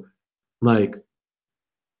 So like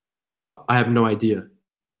I have no idea.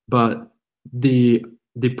 But the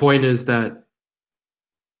point is that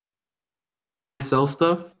sell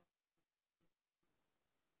stuff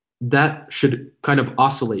that should kind of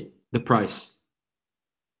oscillate the price.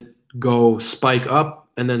 Go spike up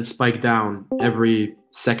and then spike down every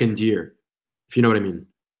second year, if you know what I mean.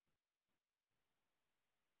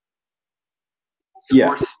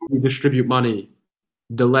 Yeah. The more you distribute money,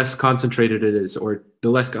 the less concentrated it is, or the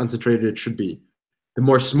less concentrated it should be. The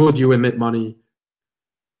more smooth you emit money,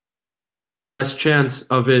 less chance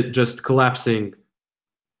of it just collapsing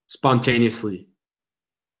spontaneously.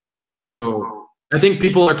 So I think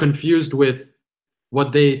people are confused with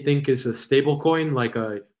what they think is a stable coin, like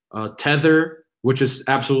a tether, which is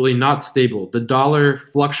absolutely not stable. The dollar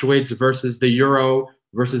fluctuates versus the euro,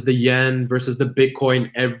 versus the yen, versus the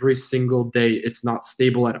Bitcoin every single day. It's not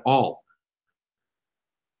stable at all.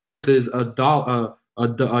 This is a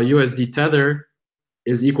USD tether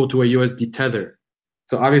is equal to a USD tether.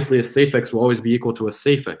 So obviously a Safex will always be equal to a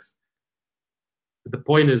Safex. But the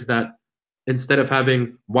point is that instead of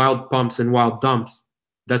having wild pumps and wild dumps,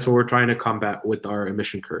 that's what we're trying to combat with our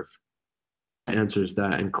emission curve. It answers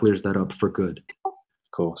that and clears that up for good. Of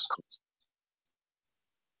course.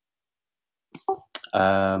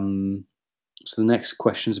 So the next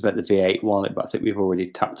question is about the V8 wallet, but I think we've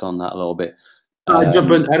already tapped on that a little bit.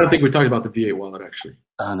 Jump in. I don't think we talked about the V8 wallet actually.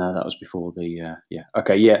 Oh no, that was before the yeah.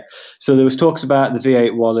 Okay, yeah. So there was talks about the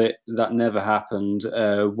V8 wallet that never happened.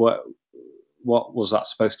 What was that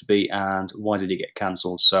supposed to be, and why did it get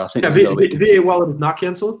cancelled? So I think V8 wallet is not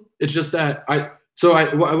cancelled. It's just that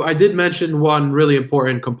I did mention one really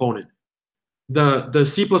important component. The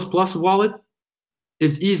C++ wallet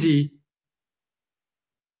is easy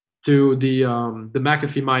to the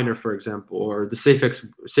McAfee miner, for example, or the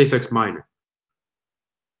Safex miner.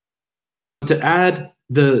 To add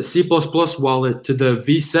the C++ wallet to the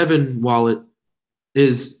V7 wallet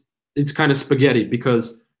it's kind of spaghetti,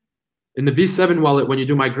 because in the V7 wallet, when you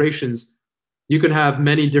do migrations, you can have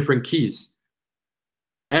many different keys.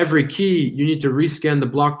 Every key, you need to rescan the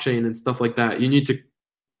blockchain and stuff like that. You need to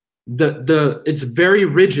it's very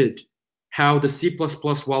rigid how the C++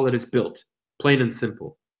 wallet is built, plain and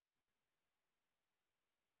simple.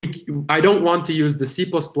 I don't want to use the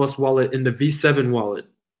C++ wallet in the V7 wallet.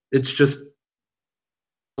 It's just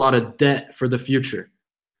a lot of debt for the future.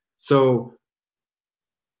 So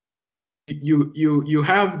you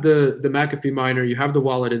have the McAfee miner, you have the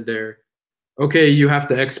wallet in there. Okay, you have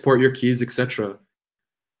to export your keys, etc.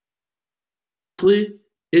 Honestly,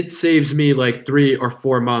 it saves me like 3 or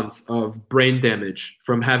 4 months of brain damage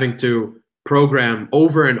from having to program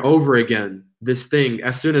over and over again this thing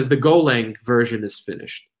as soon as the Golang version is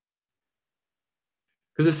finished.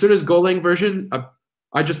 Because as soon as Golang version,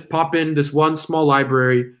 I just pop in this one small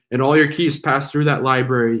library and all your keys pass through that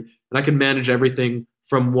library, and I can manage everything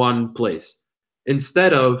from one place.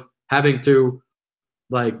 Instead of having to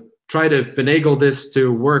like try to finagle this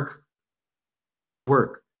to work.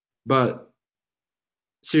 But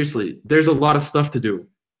seriously, there's a lot of stuff to do.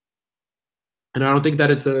 And I don't think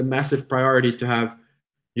that it's a massive priority to have,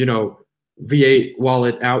 V8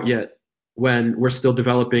 wallet out yet when we're still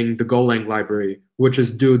developing the Golang library, which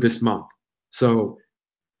is due this month. So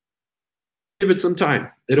give it some time.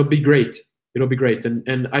 It'll be great.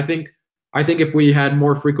 And I think I think if we had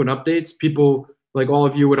more frequent updates, people like all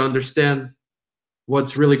of you would understand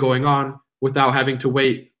what's really going on without having to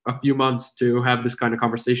wait a few months to have this kind of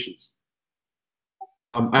conversations.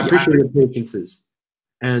 I appreciate your patiences,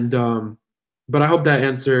 and but I hope that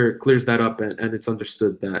answer clears that up and it's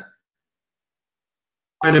understood that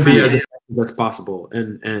trying to be as effective as possible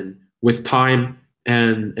and with time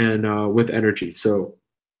and with energy. So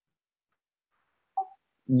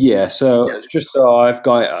yeah, so just so I've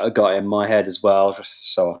got it in my head as well,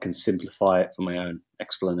 just so I can simplify it for my own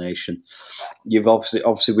explanation. You've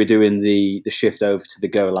obviously we're doing the shift over to the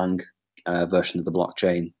Golang version of the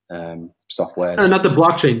blockchain software. No, not the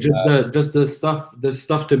blockchain, just the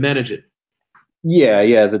stuff to manage it.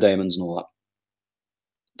 Yeah, the daemons and all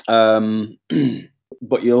that.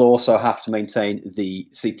 But you'll also have to maintain the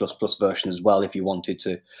C++ version as well if you wanted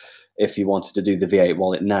to do the V8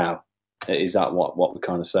 wallet now. Is that what we're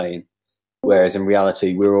kind of saying? Whereas in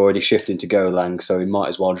reality, we're already shifting to Golang, so we might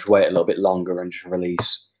as well just wait a little bit longer and just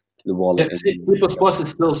release the wallet. Yeah, C++ is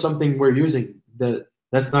still something we're using.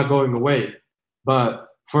 That's not going away. But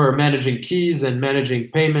for managing keys and managing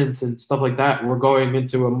payments and stuff like that, we're going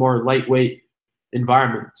into a more lightweight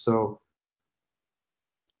environment. So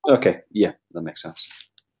okay, yeah, that makes sense.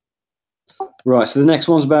 Right, so the next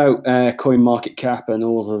one's about CoinMarketCap and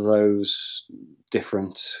all of those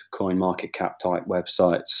different CoinMarketCap type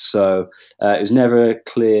websites. So it was never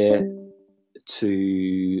clear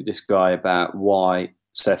to this guy about why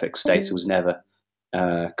Safex data was never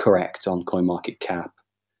correct on CoinMarketCap.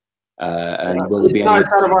 And will it's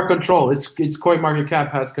not out of our control. It's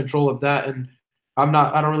CoinMarketCap has control of that, and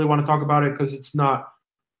I don't really want to talk about it because it's not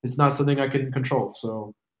something I can control.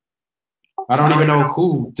 So I don't even know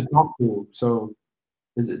who to talk to. So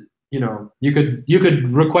you know, you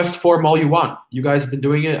could request form all you want. You guys have been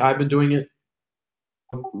doing it. I've been doing it.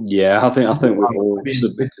 Yeah, I think we've all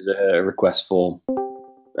submitted a request form.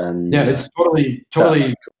 And yeah, it's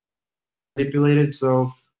totally manipulated.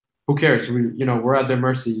 So who cares? We're at their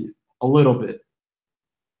mercy a little bit.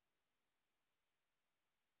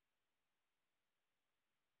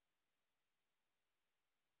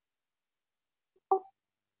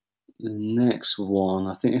 The next one,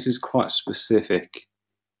 I think this is quite specific.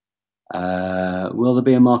 Will there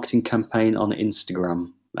be a marketing campaign on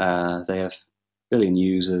Instagram? They have 1 billion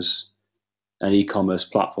users, and e-commerce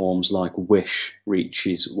platforms like Wish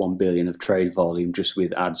reaches 1 billion of trade volume just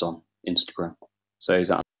with ads on Instagram. So is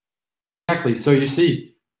that exactly? So you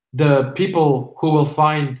see, the people who will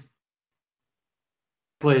find a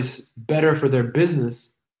place better for their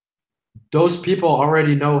business, those people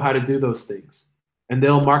already know how to do those things, and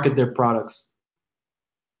they'll market their products.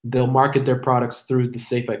 They'll market their products through the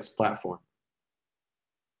Safex platform.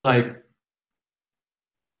 Like,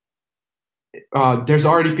 there's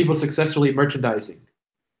already people successfully merchandising.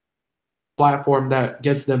 Platform that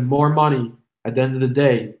gets them more money at the end of the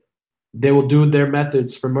day. They will do their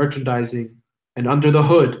methods for merchandising, and under the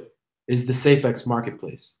hood is the Safex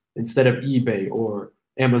marketplace instead of eBay or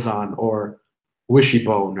Amazon or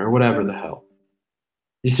Wishybone or whatever the hell.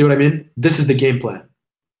 You see what I mean? This is the game plan.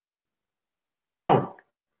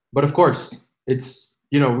 But of course, it's,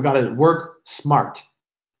 we got to work smart.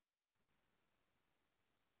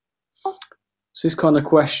 So this kind of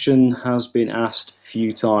question has been asked a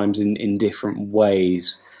few times in different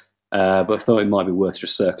ways, but I thought it might be worth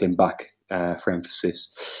just circling back for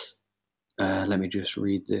emphasis. Let me just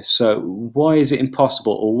read this. So why is it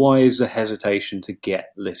impossible, or why is there hesitation to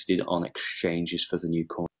get listed on exchanges for the new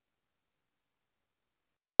coin?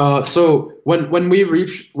 So when we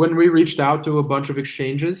reached out to a bunch of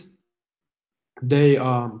exchanges, they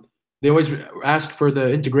always asked for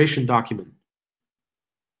the integration document.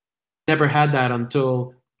 Never had that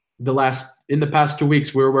until in the past 2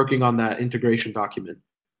 weeks. We were working on that integration document.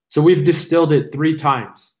 So we've distilled it 3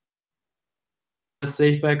 times.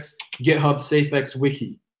 Safex GitHub Safex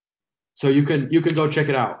wiki. So you can go check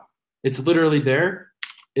it out. It's literally there.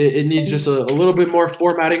 It needs just a little bit more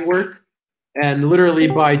formatting work. And literally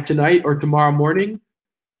by tonight or tomorrow morning,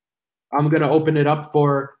 I'm going to open it up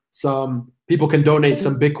for some people can donate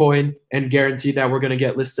some Bitcoin and guarantee that we're going to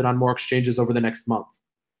get listed on more exchanges over the next month.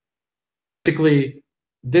 Basically,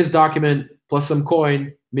 this document plus some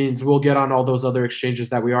coin means we'll get on all those other exchanges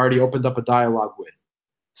that we already opened up a dialogue with.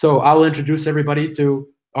 So I'll introduce everybody to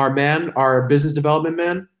our business development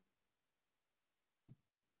man.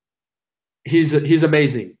 He's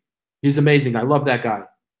amazing. He's amazing. I love that guy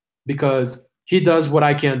because he does what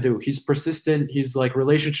I can't do. He's persistent. He's like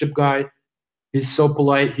relationship guy. He's so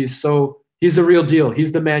polite. He's a real deal.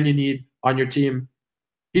 He's the man you need on your team.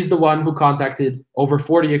 He's the one who contacted over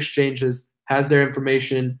 40 exchanges, has their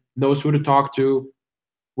information, knows who to talk to,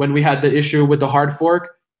 when we had the issue with the hard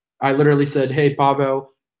fork, I literally said, "Hey,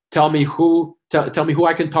 Pavel, tell me who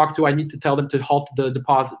I can talk to. I need to tell them to halt the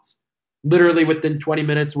deposits." Literally within 20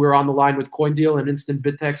 minutes, we were on the line with CoinDeal and Instant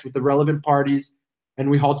BitTex with the relevant parties, and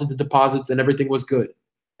we halted the deposits, and everything was good.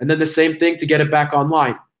 And then the same thing to get it back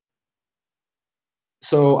online.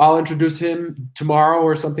 So I'll introduce him tomorrow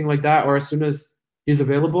or something like that, or as soon as he's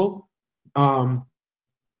available.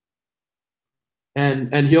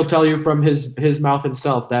 And he'll tell you from his mouth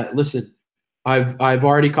himself that, listen, I've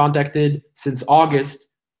already contacted since August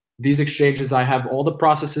these exchanges. I have all the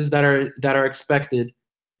processes that are expected,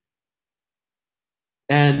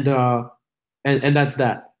 and that's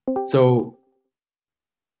that. So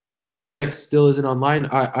it still isn't online.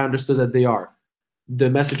 I understood that they are. The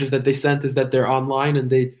messages that they sent is that they're online, and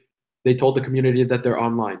they told the community that they're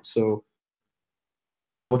online. So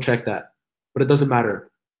we'll check that, but it doesn't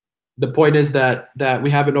matter. The point is that we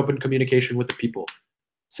have an open communication with the people.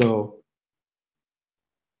 So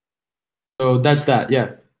that's that.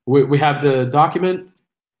 Yeah, we have the document,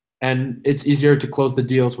 and it's easier to close the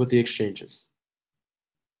deals with the exchanges.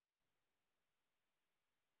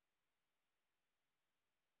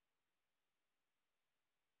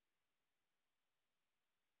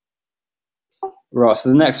 Right, so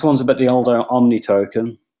the next one's about the old Omni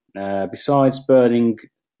token. Besides burning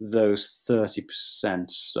those 30%,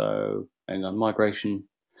 so hang on, migration.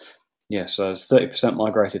 Yeah, so it's 30%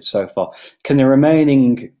 migrated so far. Can the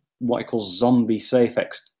remaining, what he calls zombie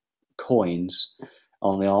Safex coins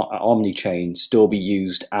on the Omni chain still be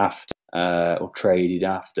used after or traded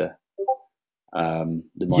after?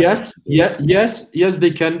 Yes,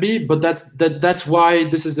 they can be, but that's why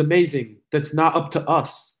this is amazing. That's not up to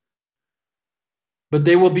us. But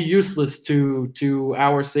they will be useless to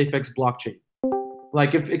our Safex blockchain.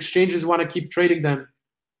 Like if exchanges want to keep trading them,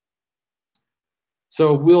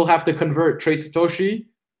 so we'll have to convert Trade Satoshi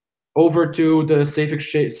over to the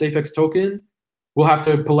Safex token. We'll have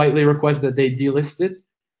to politely request that they delist it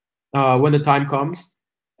when the time comes,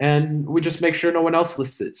 and we just make sure no one else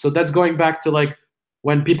lists it. So that's going back to like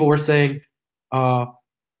when people were saying,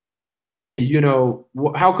 you know,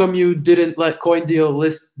 how come you didn't let CoinDeal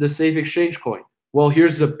list the Safe Exchange coin? Well,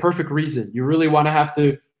 here's the perfect reason. You really want to have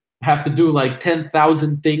to do like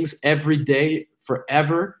 10,000 things every day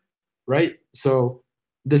forever, right? So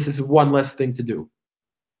this is one less thing to do.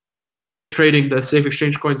 Trading the Safe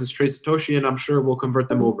Exchange coins is Trade Satoshi, and I'm sure we'll convert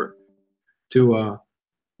them over to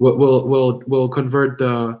we'll convert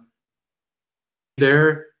the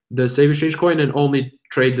Safe Exchange coin and only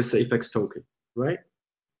trade the Safex token, right?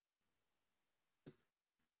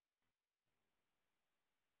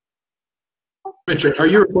 Richard, are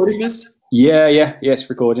you recording this? Yeah, it's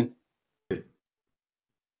recording. You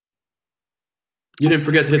didn't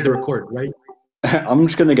forget to hit the record, right? I'm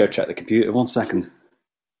just going to go check the computer. 1 second.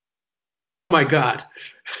 Oh my God.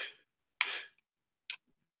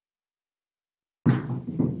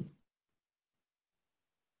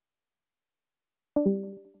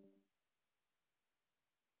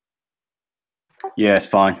 Yeah, it's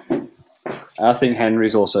fine. I think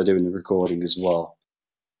Henry's also doing the recording as well.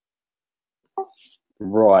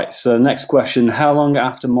 Right, so next question. How long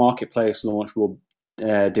after marketplace launch will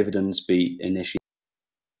dividends be initiated?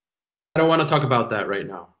 I don't want to talk about that right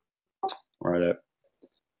now. Right.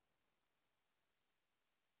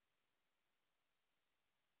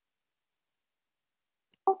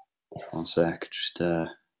 1 sec, just go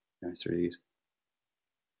through these.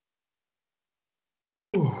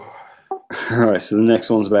 Right, so the next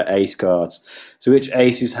one's about ace cards. So which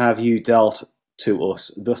aces have you dealt to us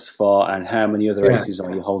thus far, and how many other aces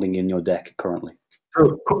are you holding in your deck currently?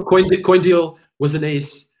 So CoinDeal was an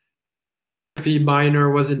ace. V Miner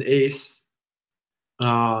was an ace.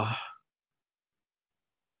 Those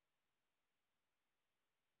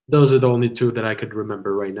are the only two that I could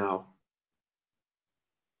remember right now.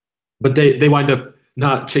 But they wind up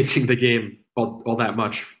not changing the game all that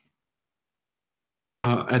much.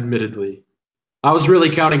 Admittedly, I was really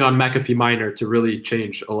counting on McAfee Miner to really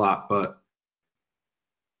change a lot, but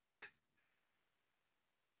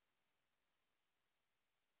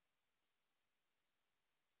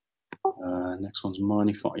next one's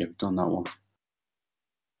Money Fight. You've done that one.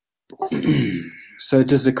 So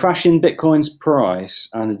does the crash in Bitcoin's price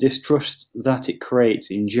and the distrust that it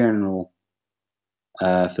creates in general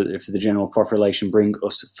for the general population bring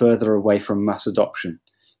us further away from mass adoption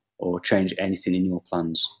or change anything in your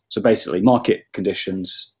plans? So basically, market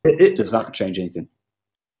conditions, does that change anything?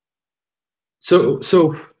 So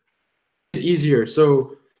easier.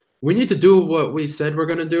 So we need to do what we said we're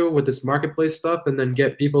going to do with this marketplace stuff, and then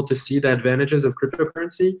get people to see the advantages of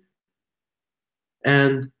cryptocurrency.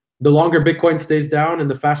 And the longer Bitcoin stays down and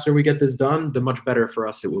the faster we get this done, the much better for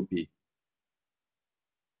us it will be.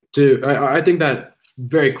 I think that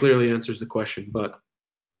very clearly answers the question, but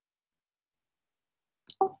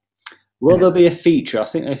will there be a feature? I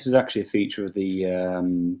think this is actually a feature of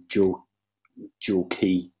the dual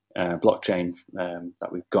key blockchain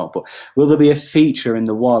that we've got. But will there be a feature in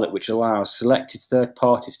the wallet which allows selected third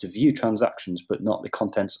parties to view transactions, but not the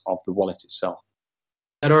contents of the wallet itself?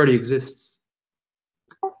 That already exists.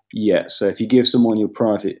 Yeah. So if you give someone your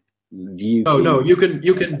private view key, no, you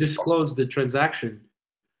can disclose the transaction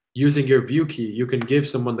using your view key. You can give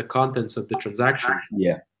someone the contents of the transaction.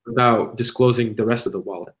 Yeah. Without disclosing the rest of the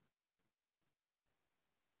wallet.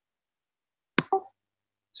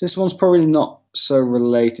 So this one's probably not so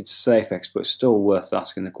related to Safex, but still worth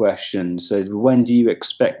asking the question. So when do you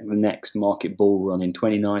expect the next market bull run, in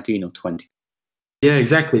 2019 or 20? Yeah,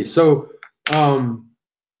 exactly. So,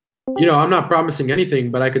 you know, I'm not promising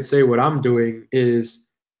anything, but I could say what I'm doing is,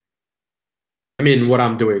 what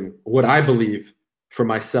I believe for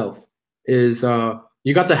myself is,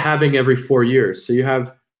 you got the halving every 4 years. So you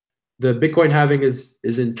have the Bitcoin halving is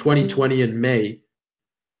in 2020 in May.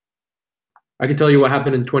 I can tell you what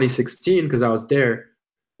happened in 2016 because I was there.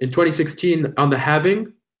 In 2016 on the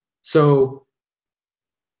halving, so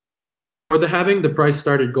for the halving, the price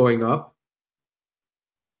started going up.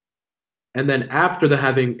 And then after the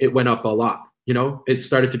halving, it went up a lot. You know, it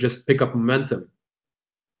started to just pick up momentum.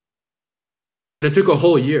 And it took a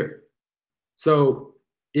whole year. So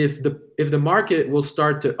if the market will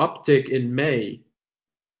start to uptick in May,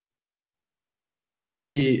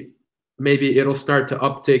 maybe it'll start to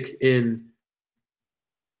uptick in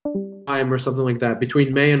time or something like that.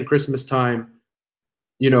 Between May and Christmas time,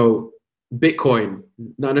 you know, Bitcoin,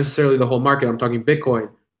 not necessarily the whole market, I'm talking Bitcoin,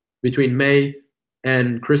 between May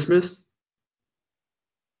and Christmas,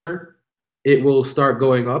 it will start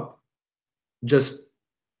going up just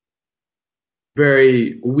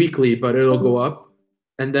very weakly, but it'll go up.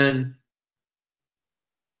 And then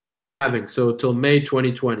having, so till May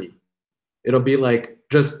 2020, it'll be like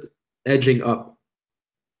just edging up.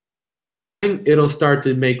 It'll start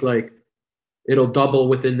to make like, it'll double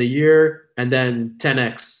within the year and then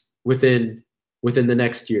 10x within the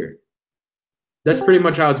next year. That's pretty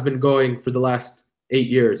much how it's been going for the last 8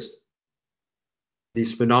 years,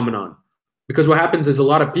 these phenomenon. Because what happens is a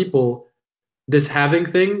lot of people, this halving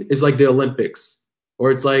thing is like the Olympics or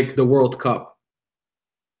it's like the World Cup.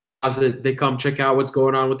 As they come check out what's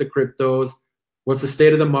going on with the cryptos, what's the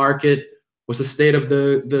state of the market, what's the state of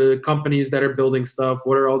the companies that are building stuff,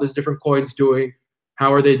 what are all these different coins doing,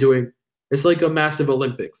 how are they doing? It's like a massive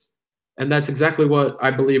Olympics. And that's exactly what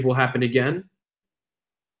I believe will happen again.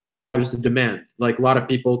 There's the demand. Like a lot of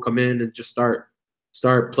people come in and just start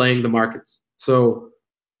playing the markets. So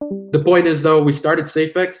the point is, though, we started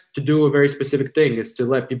Safex to do a very specific thing, is to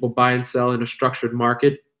let people buy and sell in a structured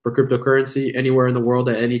market for cryptocurrency anywhere in the world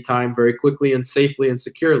at any time, very quickly and safely and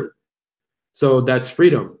securely. So that's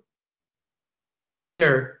freedom.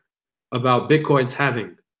 Care about Bitcoin's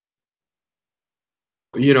halving.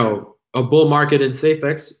 You know, a bull market in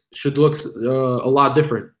Safex should look a lot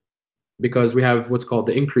different because we have what's called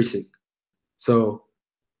the increasing. So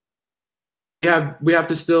we have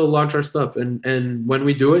to still launch our stuff, and when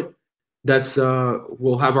we do it, that's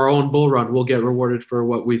we'll have our own bull run. We'll get rewarded for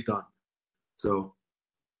what we've done. So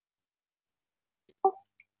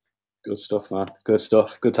good stuff, man. Good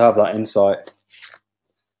stuff. Good to have that insight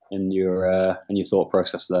in your thought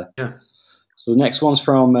process there. Yeah. So the next one's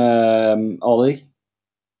from Ollie.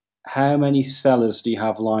 How many sellers do you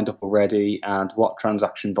have lined up already, and what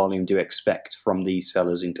transaction volume do you expect from these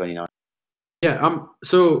sellers in 2019? Yeah.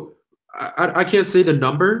 So I can't say the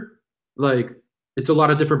number. Like, it's a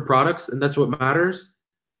lot of different products, and that's what matters.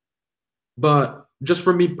 But just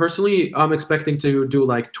for me personally, I'm expecting to do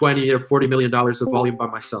like $20 or $40 million of volume by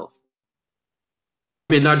myself.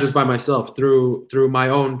 I mean, not just by myself, through my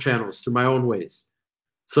own channels, through my own ways.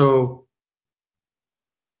 So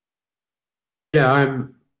yeah,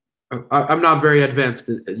 I'm not very advanced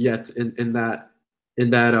yet in that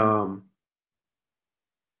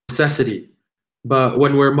necessity. But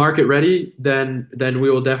when we're market ready, then we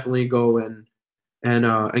will definitely go and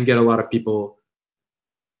get a lot of people,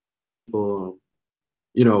 you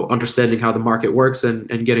know, understanding how the market works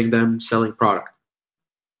and getting them selling product.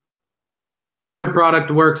 Product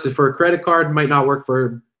works for a credit card, might not work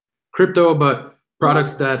for crypto, but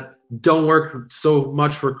products that don't work so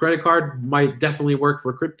much for credit card might definitely work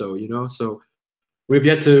for crypto, you know? So we've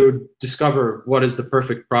yet to discover what is the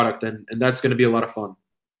perfect product, and that's going to be a lot of fun.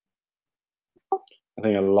 I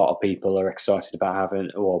think a lot of people are excited about having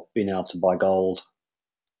or being able to buy gold.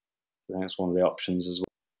 I think that's one of the options as well.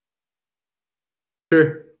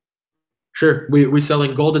 Sure, sure. We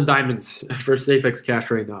selling gold and diamonds for Safex Cash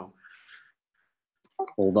right now.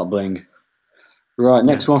 All that bling. Right,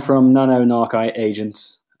 next one from Nano Narcite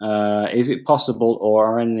Agents. Is it possible or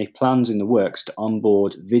are any plans in the works to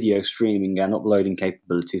onboard video streaming and uploading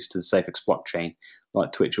capabilities to the Safex blockchain,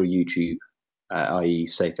 like Twitch or YouTube, i.e.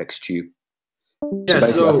 Safex Tube? So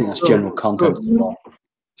basically, I think that's general content as well.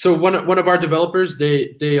 So one of our developers,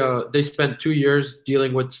 they spent 2 years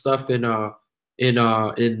dealing with stuff in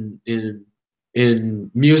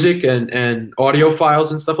music and audio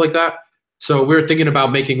files and stuff like that. So we were thinking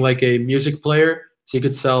about making like a music player so you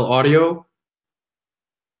could sell audio.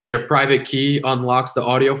 A private key unlocks the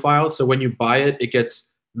audio file, so when you buy it, it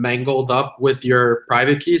gets mangled up with your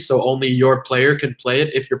private key, so only your player can play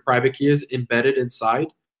it if your private key is embedded inside.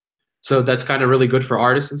 So that's kind of really good for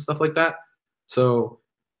artists and stuff like that. So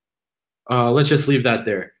let's just leave that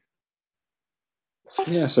there.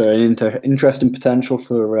 Yeah, so an interesting potential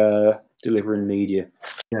for delivering media.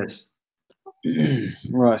 Yes.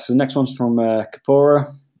 Right, so the next one's from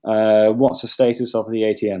Kapora. What's the status of the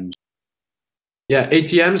ATMs? Yeah,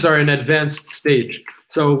 ATMs are in advanced stage.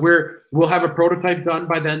 So we'll have a prototype done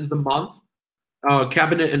by the end of the month,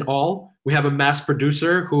 cabinet and all. We have a mass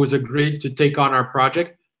producer who has agreed to take on our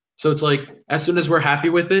project. So it's like, as soon as we're happy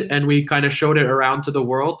with it and we kind of showed it around to the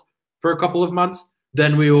world for a couple of months,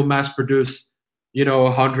 then we will mass produce,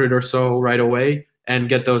 100 or so right away and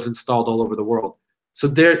get those installed all over the world. So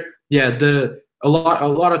a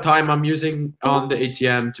lot of time I'm using on the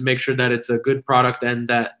ATM to make sure that it's a good product and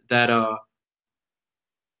that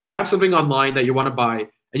have something online that you want to buy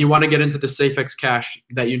and you want to get into the Safex cash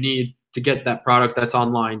that you need to get that product that's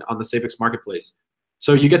online on the Safex marketplace.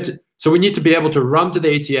 So we need to be able to run to the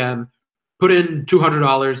ATM, put in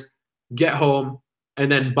 $200, get home,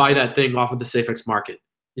 and then buy that thing off of the Safex market.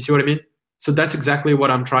 You see what I mean? So that's exactly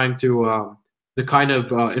what I'm trying to, the kind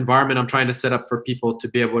of environment I'm trying to set up for people to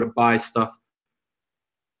be able to buy stuff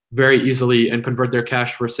very easily and convert their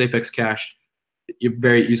cash for Safex cash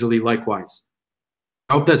very easily likewise.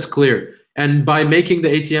 I hope that's clear. And by making the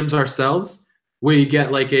ATMs ourselves, we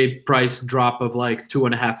get like a price drop of like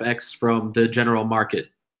 2.5x from the general market.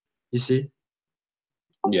 You see?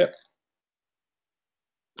 Yeah.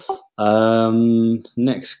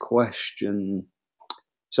 Next question.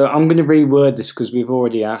 So I'm going to reword this because we've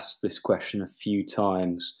already asked this question a few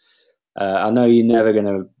times. I know you're never going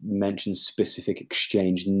to mention specific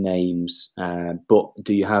exchange names, but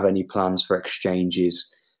do you have any plans for exchanges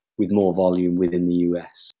with more volume within the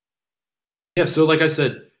US? Yeah, so like I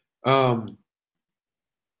said,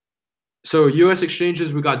 so US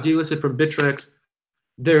exchanges, we got delisted from Bittrex.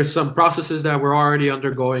 There's some processes that we're already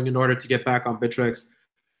undergoing in order to get back on Bittrex.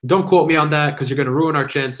 Don't quote me on that because you're going to ruin our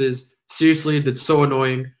chances. Seriously, that's so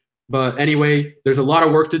annoying. But anyway, there's a lot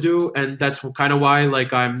of work to do, and that's kind of why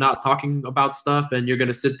like I'm not talking about stuff, and you're going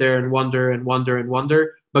to sit there and wonder and wonder and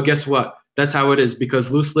wonder. But guess what? That's how it is,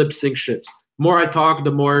 because loose lips sink ships. The more I talk,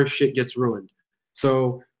 the more shit gets ruined.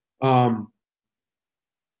 So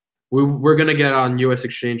we're going to get on US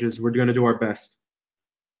exchanges. We're going to do our best.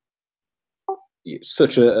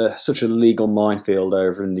 Such a legal minefield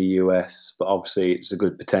over in the US, but obviously it's a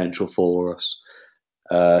good potential for us.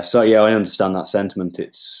 So yeah, I understand that sentiment.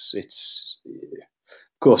 It's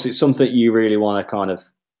of course it's something you really want to kind of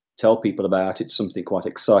tell people about. It's something quite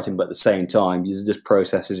exciting, but at the same time, there's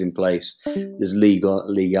processes in place. There's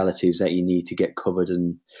legalities that you need to get covered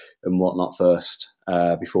and whatnot first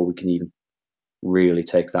before we can even really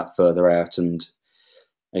take that further out. And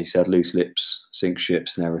as you said, loose lips sink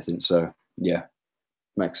ships and everything. So yeah,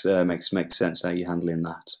 makes sense how you're handling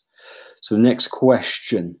that. So the next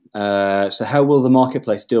question. So how will the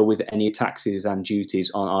marketplace deal with any taxes and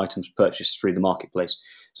duties on items purchased through the marketplace?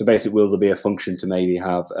 So basically, will there be a function to maybe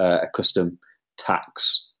have a custom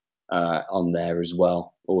tax on there as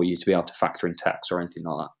well, or you to be able to factor in tax or anything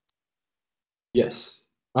like that? Yes.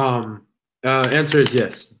 Answer is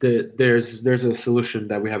yes. There's a solution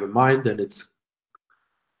that we have in mind, and it's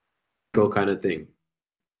go kind of thing.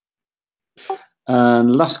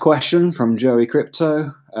 And last question from Joey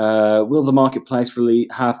Crypto. Will the marketplace really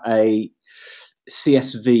have a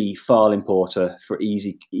CSV file importer for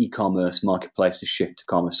easy e-commerce marketplace to shift to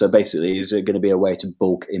commerce? So basically, is it going to be a way to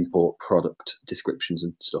bulk import product descriptions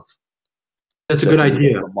and stuff? That's a good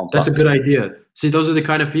idea. That's a good idea. See, those are the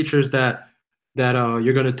kind of features that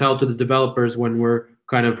you're going to tell to the developers when we're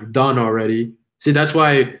kind of done already. See, that's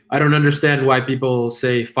why I don't understand why people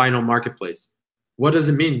say final marketplace. What does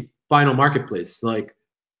it mean, final marketplace? Like,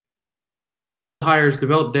 hires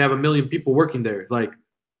develop, they have 1 million people working there. Like,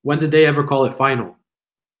 when did they ever call it final?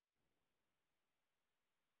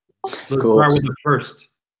 Let's start with the first.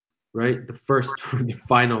 right? The first, the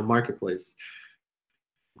final marketplace.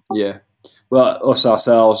 Yeah. Well, us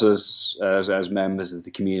ourselves as members of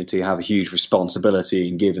the community have a huge responsibility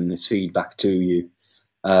in giving this feedback to you,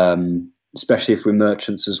 especially if we're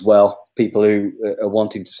merchants as well, people who are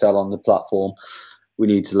wanting to sell on the platform. We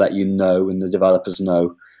need to let you know, and the developers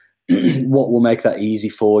know, what will make that easy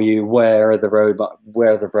for you. Where are the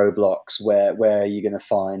roadblocks? Where are you going to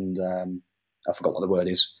find? I forgot what the word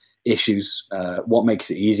is. Issues. What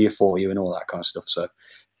makes it easier for you, and all that kind of stuff. So,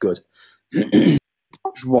 good.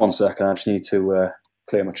 Just 1 second. I just need to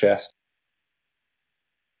clear my chest.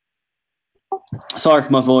 Sorry if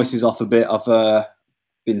my voice is off a bit. I've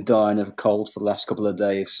been dying of a cold for the last couple of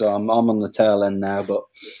days, so I'm on the tail end now, but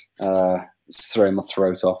it's throwing my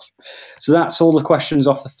throat off. So that's all the questions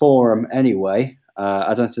off the forum anyway. I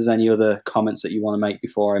don't know if there's any other comments that you want to make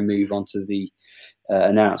before I move on to the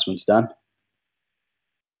announcements, Dan.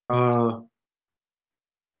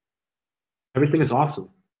 Everything is awesome.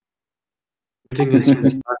 Everything is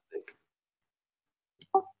fantastic.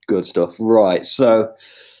 Good stuff. Right. So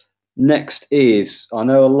next is, I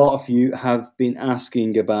know a lot of you have been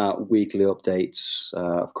asking about weekly updates.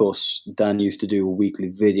 Of course, Dan used to do a weekly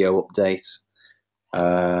video update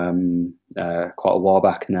quite a while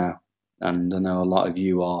back now. And I know a lot of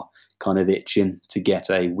you are kind of itching to get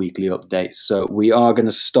a weekly update. So we are going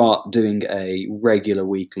to start doing a regular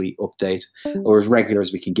weekly update, or as regular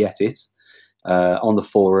as we can get it, on the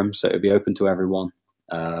forum. So it'll be open to everyone.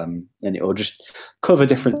 And it will just cover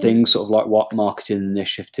different things, sort of like what marketing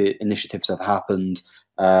initiatives have happened,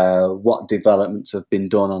 what developments have been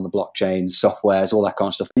done on the blockchain, softwares, all that kind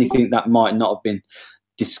of stuff. Anything that might not have been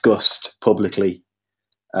discussed publicly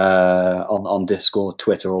on Discord,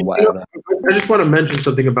 Twitter, or whatever. I just want to mention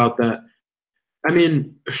something about that. I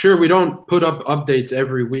mean, sure, we don't put up updates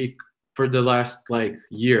every week for the last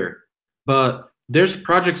year, but there's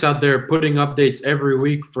projects out there putting updates every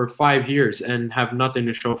week for 5 years and have nothing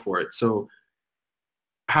to show for it. So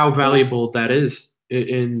how valuable that is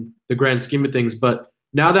in the grand scheme of things. But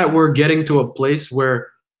now that we're getting to a place where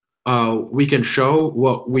we can show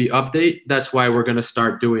what we update, that's why we're going to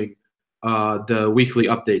start doing the weekly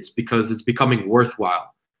updates, because it's becoming worthwhile.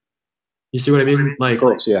 You see what I mean? Of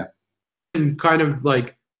course, yeah. And kind of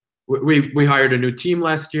we hired a new team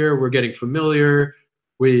last year. We're getting familiar.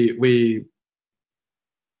 We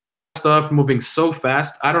stuff moving so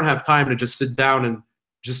fast. I don't have time to just sit down and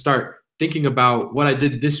just start thinking about what I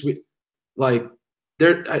did this week. I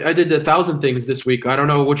did 1,000 things this week. I don't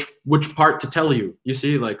know which part to tell you. You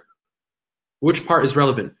see, which part is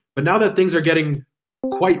relevant. But now that things are getting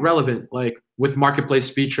quite relevant, with marketplace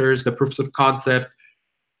features, the proofs of concept,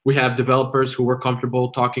 we have developers who we're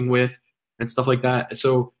comfortable talking with and stuff like that.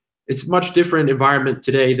 So it's a much different environment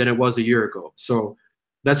today than it was a year ago. So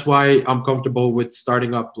that's why I'm comfortable with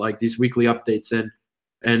starting up these weekly updates,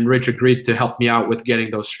 and Rich agreed to help me out with getting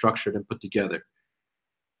those structured and put together.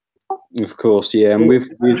 Of course, yeah. And we've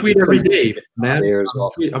tweet every day, man.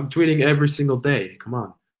 I'm tweeting every single day. Come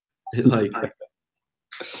on.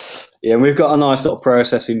 Yeah, and we've got a nice little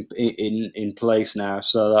process in place now,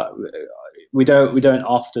 so that we're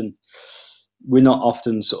not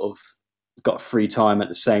often sort of got free time at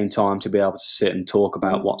the same time to be able to sit and talk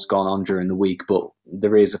about what's gone on during the week, but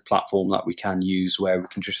there is a platform that we can use where we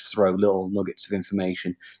can just throw little nuggets of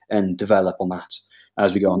information and develop on that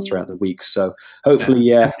as we go on throughout the week. So hopefully,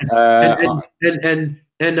 yeah. And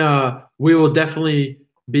we will definitely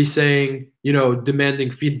be saying, demanding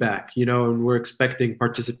feedback, and we're expecting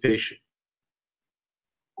participation.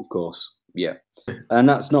 Of course, yeah. And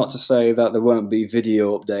that's not to say that there won't be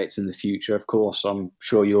video updates in the future. Of course, I'm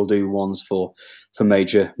sure you'll do ones for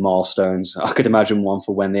major milestones. I could imagine one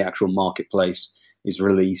for when the actual marketplace is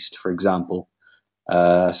released, for example.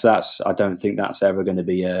 So I don't think that's ever going to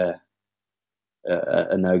be a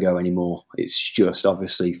no-go anymore. It's just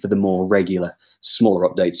obviously for the more regular, smaller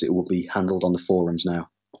updates, it will be handled on the forums now.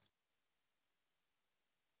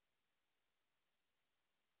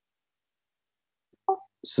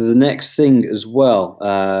 So the next thing as well,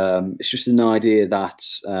 it's just an idea that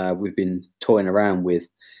we've been toying around with,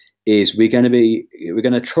 is we're going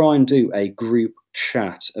to try and do a group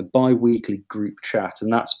chat, a bi-weekly group chat,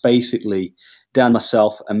 and that's basically Dan,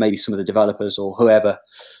 myself, and maybe some of the developers or whoever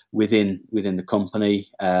within the company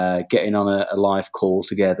getting on a live call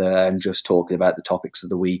together and just talking about the topics of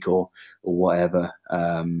the week or whatever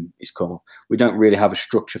is cool. We don't really have a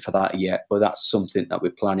structure for that yet, but that's something that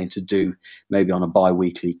we're planning to do maybe on a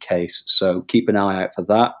bi-weekly case. So keep an eye out for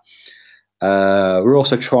that. We're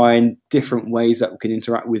also trying different ways that we can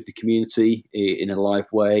interact with the community in a live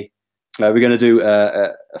way. We're going to do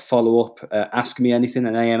a follow-up Ask Me Anything,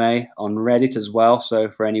 an AMA on Reddit as well.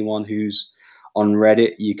 So for anyone who's on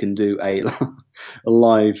Reddit, you can do a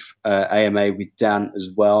live AMA with Dan as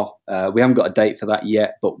well. We haven't got a date for that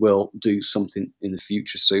yet, but we'll do something in the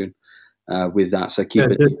future soon with that. So keep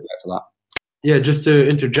it for that. Yeah, just to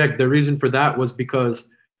interject, the reason for that was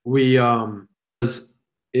because we how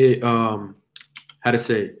to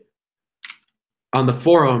say, on the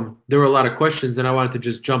forum, there were a lot of questions and I wanted to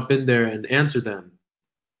just jump in there and answer them.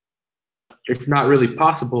 It's not really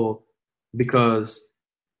possible because,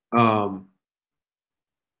 how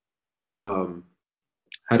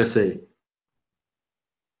to say,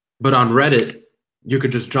 but on Reddit, you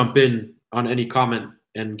could just jump in on any comment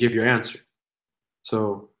and give your answer.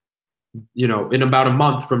 So, you know, in about a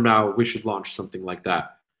month from now, we should launch something like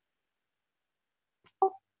that.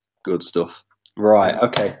 Good stuff. Right,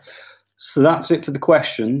 okay. So that's it for the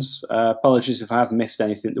questions. Apologies if I have missed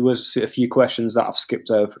anything. There was a few questions that I've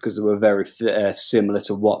skipped over because they were very similar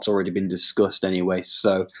to what's already been discussed anyway.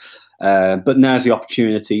 So, but now's the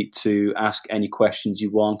opportunity to ask any questions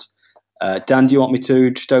you want. Dan, do you want me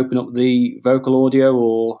to just open up the vocal audio,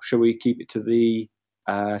 or shall we keep it to the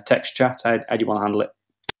text chat? How do you want to handle it?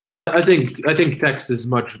 I think text is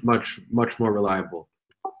much more reliable.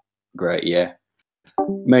 Great, yeah.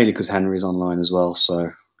 Mainly because Henry's online as well,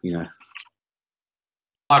 so you know.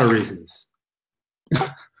 A lot of reasons.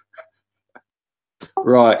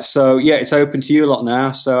 Right, so yeah, it's open to you a lot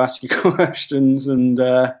now. So ask your questions and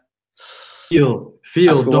feel,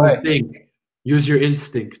 don't think. Use your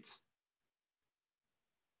instincts.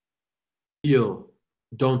 Feel,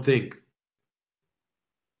 don't think.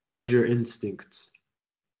 Your instincts.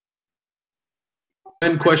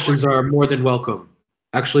 And questions are more than welcome.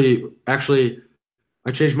 Actually, I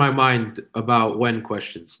changed my mind about when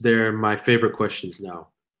questions. They're my favorite questions now.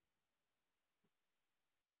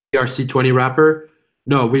 ERC20 wrapper?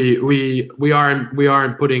 No, we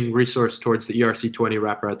aren't putting resource towards the ERC20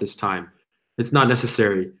 wrapper at this time. It's not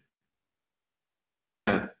necessary.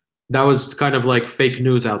 Yeah, that was kind of like fake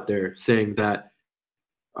news out there saying that.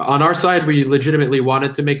 On our side, we legitimately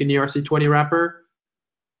wanted to make an ERC20 wrapper,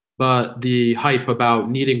 but the hype about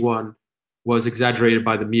needing one was exaggerated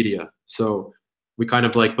by the media. So we kind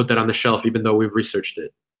of like put that on the shelf, even though we've researched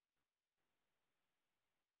it.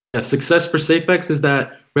 Yeah, success for Safex is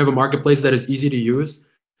that we have a marketplace that is easy to use.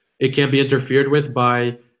 It can't be interfered with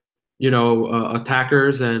by, you know,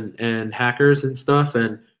 attackers and hackers and stuff,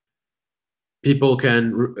 and people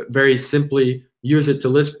can very simply use it to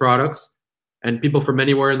list products, and people from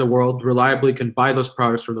anywhere in the world reliably can buy those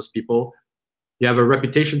products from those people. You have a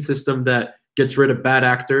reputation system that gets rid of bad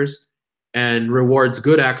actors and rewards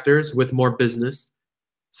good actors with more business.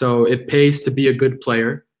 So it pays to be a good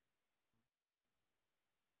player.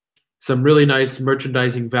 Some really nice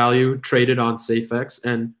merchandising value traded on Safex,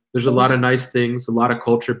 and there's a lot of nice things, a lot of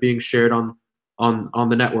culture being shared on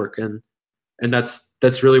the network, and that's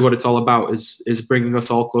really what it's all about, is bringing us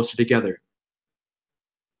all closer together.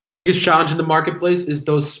 The biggest challenge in the marketplace is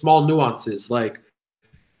those small nuances, like,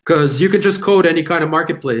 because you can just code any kind of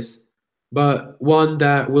marketplace, but one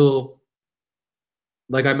that will,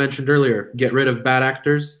 like I mentioned earlier, get rid of bad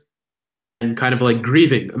actors and kind of like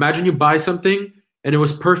grieving. Imagine you buy something and it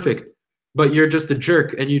was perfect, but you're just a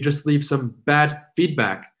jerk and you just leave some bad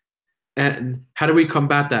feedback. And how do we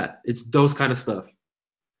combat that? It's those kind of stuff.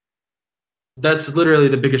 That's literally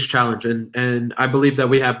the biggest challenge. And I believe that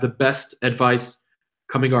we have the best advice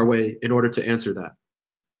coming our way in order to answer that.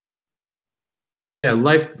 Yeah,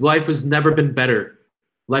 life has never been better.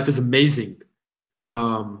 Life is amazing.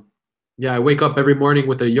 Yeah, I wake up every morning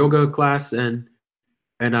with a yoga class and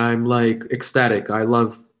I'm like ecstatic. I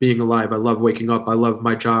love being alive. I love waking up. I love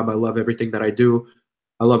my job. I love everything that I do.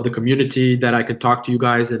 I love the community that I can talk to you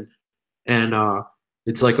guys, and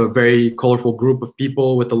it's like a very colorful group of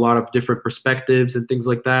people with a lot of different perspectives and things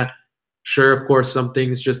like that. Sure, of course, some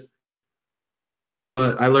things just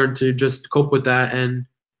I learned to just cope with that and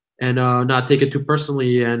not take it too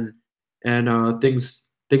personally, and things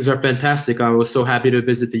are fantastic. I was so happy to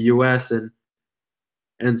visit the U.S.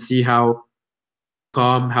 and see how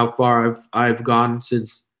far I've gone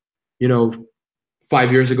since, you know,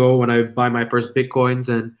 5 years ago when I buy my first Bitcoins,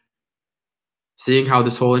 and seeing how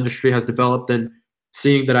this whole industry has developed, and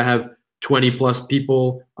seeing that I have 20 plus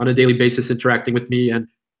people on a daily basis interacting with me, and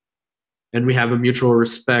we have a mutual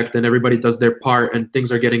respect, and everybody does their part and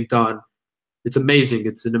things are getting done. It's amazing.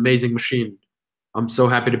 It's an amazing machine. I'm so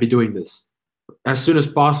happy to be doing this. As soon as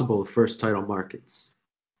possible, first title markets.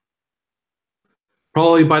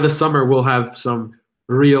 Probably by the summer, we'll have some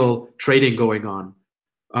real trading going on.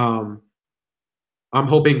 I'm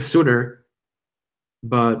hoping sooner,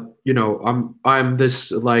 but you know, I'm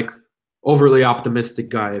this like overly optimistic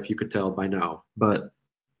guy, if you could tell by now. But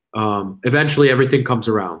eventually everything comes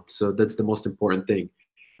around, so that's the most important thing.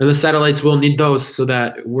 And the satellites will need those so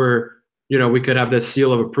that we could have this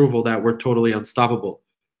seal of approval that we're totally unstoppable.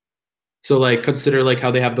 So like consider like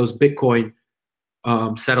how they have those Bitcoin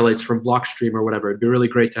satellites from Blockstream or whatever. It'd be really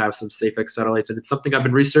great to have some Safex satellites, and it's something I've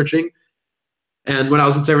been researching. And when I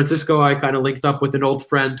was in San Francisco, I kind of linked up with an old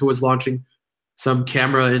friend who was launching some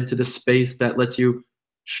camera into the space that lets you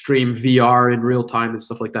stream VR in real time and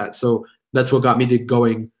stuff like that. So that's what got me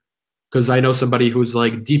going, because I know somebody who's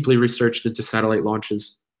like deeply researched into satellite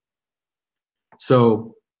launches.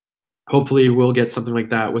 So hopefully we'll get something like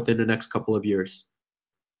that within the next couple of years.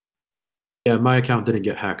 Yeah, my account didn't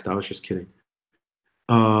get hacked. I was just kidding.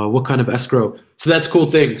 What kind of escrow? So that's a cool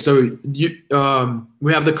thing. So we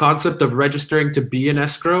have the concept of registering to be an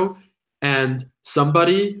escrow, and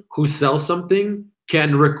somebody who sells something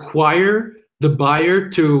can require the buyer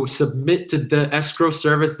to submit to the escrow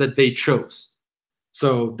service that they chose.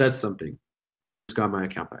 So that's something. Just got my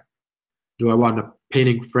account back. Do I want a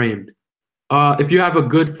painting framed? If you have a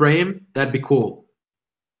good frame, that'd be cool.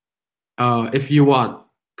 If you want,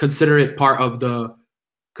 consider it part of the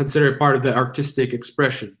artistic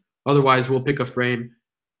expression. Otherwise, we'll pick a frame.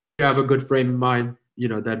 If you have a good frame in mind,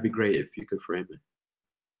 that'd be great if you could frame it.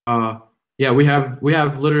 Yeah, we have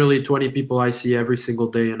literally 20 people I see every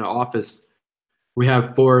single day in the office. We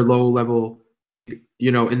have 4 low level,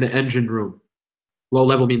 in the engine room. Low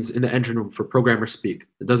level means in the engine room for programmer speak.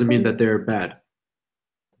 It doesn't mean that they're bad.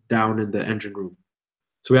 Down in the engine room.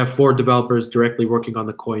 So we have 4 developers directly working on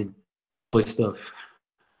the coin play stuff.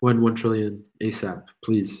 1 trillion ASAP,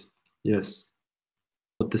 please. Yes.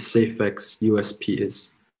 What the Safex USP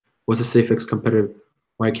is. What's a Safex competitive?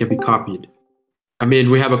 Why it can't be copied? I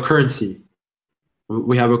mean, we have a currency.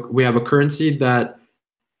 We have a currency that,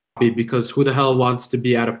 because who the hell wants to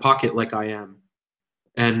be out of pocket like I am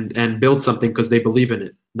and build something because they believe in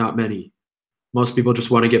it? Not many. Most people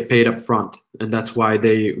just want to get paid up front, and that's why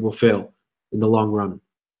they will fail in the long run.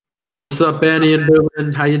 What's up, Annie and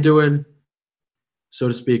Dylan? How you doing? So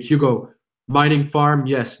to speak. Hugo, mining farm,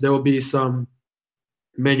 yes, there will be some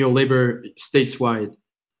manual labor stateswide.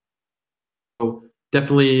 So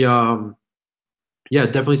definitely,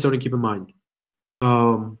 definitely something to keep in mind.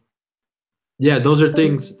 Yeah, those are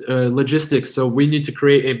things, logistics. So we need to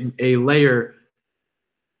create a layer,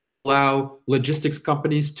 allow logistics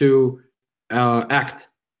companies to act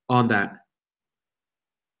on that.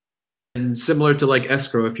 And similar to like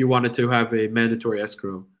escrow, if you wanted to have a mandatory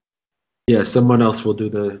escrow. Yeah, someone else will do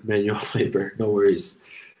the manual labor. No worries.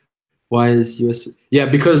 Why is US? Yeah,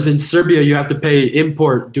 because in Serbia you have to pay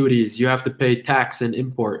import duties. You have to pay tax and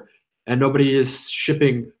import, and nobody is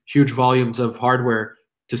shipping huge volumes of hardware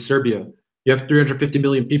to Serbia. You have 350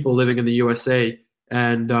 million people living in the USA,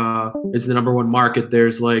 and it's the #1 market.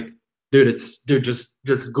 There's like, dude,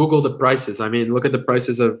 just Google the prices. I mean, look at the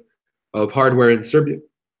prices of hardware in Serbia,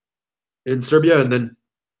 and then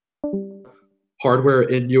hardware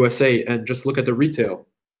in USA, and just look at the retail.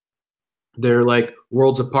 They're like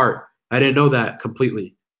worlds apart. I didn't know that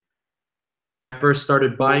completely. When I first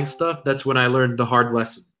started buying stuff, that's when I learned the hard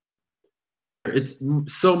lesson. It's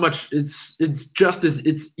so much,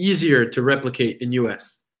 it's easier to replicate in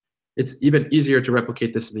US. It's even easier to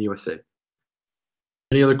replicate this in the USA.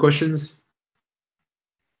 Any other questions?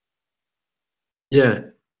 Yeah,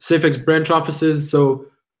 Safex branch offices. So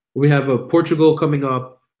we have Portugal coming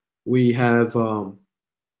up. We have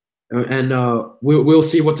we'll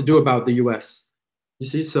see what to do about the US. You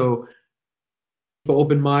see, so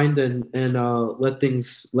open mind and let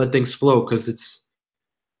things flow, because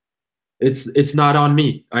it's not on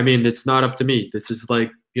me. I mean, it's not up to me. This is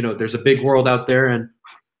like, there's a big world out there, and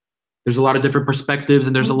there's a lot of different perspectives,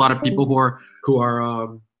 and there's a lot of people who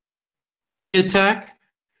are attack.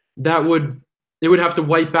 It would have to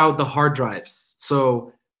wipe out the hard drives.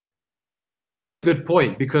 So good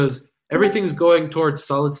point, because everything's going towards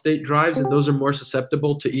solid state drives, and those are more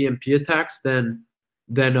susceptible to EMP attacks than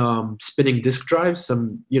spinning disk drives.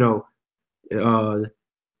 Some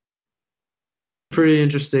pretty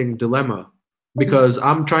interesting dilemma, because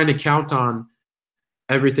I'm trying to count on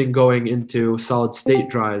everything going into solid state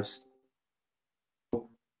drives.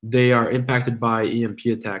 They are impacted by EMP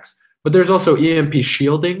attacks, but there's also EMP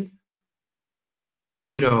shielding.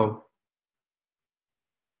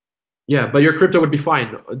 Yeah, but your crypto would be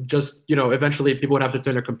fine. Just, eventually people would have to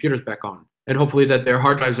turn their computers back on, and hopefully that their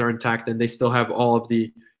hard drives are intact and they still have all of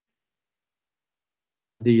the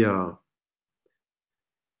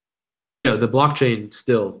blockchain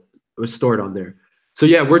still was stored on there. So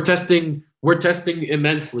yeah, we're testing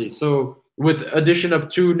immensely. So with addition of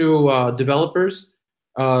 2 new developers.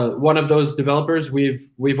 One of those developers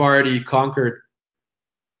we've already conquered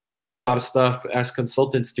a lot of stuff as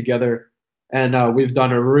consultants together, and we've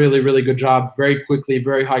done a really good job very quickly,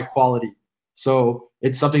 very high quality. So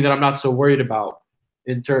it's something that I'm not so worried about.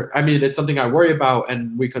 I mean, it's something I worry about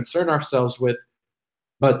and we concern ourselves with,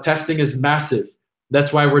 but testing is massive.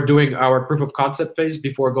 That's why we're doing our proof of concept phase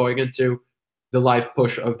before going into the live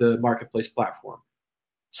push of the marketplace platform.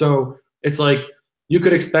 So it's like you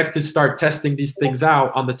could expect to start testing these things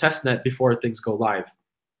out on the testnet before things go live.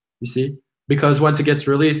 You see? Because once it gets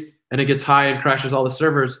released and it gets high and crashes all the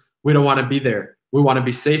servers, we don't want to be there. We want to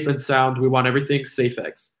be safe and sound. We want everything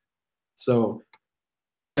Safex. So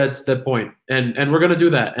that's the point. And we're going to do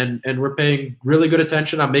that. And we're paying really good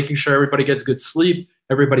attention on making sure everybody gets good sleep,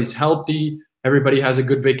 everybody's healthy, everybody has a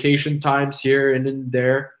good vacation times here and in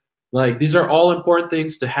there. Like, these are all important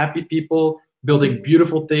things to happy people building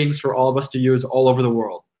beautiful things for all of us to use all over the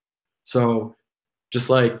world. So just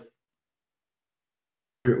like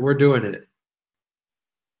we're doing it.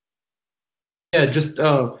 Yeah, just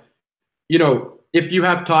you know, if you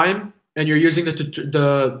have time and you're using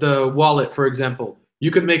the wallet, for example, you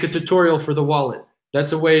could make a tutorial for the wallet.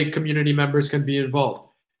 That's a way community members can be involved.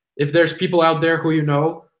 If there's people out there who you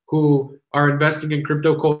know who are investing in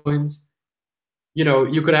crypto coins, you know,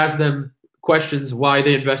 you could ask them questions why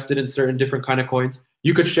they invested in certain different kind of coins.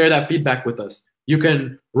 You could share that feedback with us. You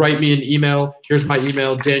can write me an email. Here's my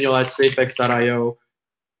email, daniel@safex.io.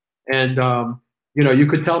 And you know, you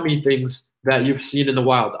could tell me things that you've seen in the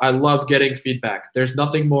wild. I love getting feedback. There's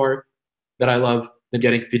nothing more that I love than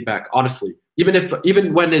getting feedback, honestly.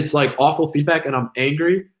 Even when it's like awful feedback and I'm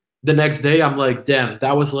angry, the next day I'm like, damn,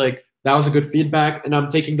 that was a good feedback, and I'm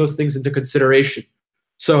taking those things into consideration.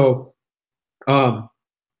 So don't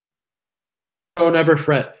ever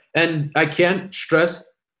fret. And I can't stress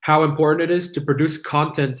how important it is to produce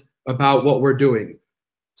content about what we're doing.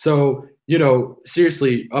 So, you know,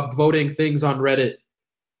 seriously, upvoting things on Reddit,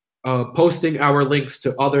 posting our links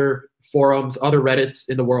to other forums, other Reddits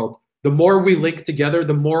in the world. The more we link together,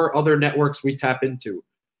 the more other networks we tap into.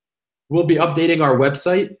 We'll be updating our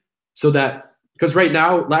website so that, because right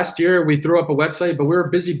now, last year we threw up a website, but we were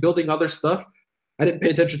busy building other stuff. I didn't pay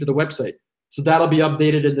attention to the website. So that'll be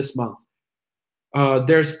updated in this month.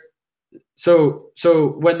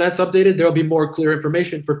 So when that's updated, there'll be more clear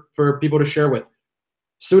information for people to share with.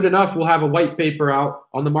 Soon enough, we'll have a white paper out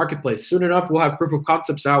on the marketplace. Soon enough, we'll have proof of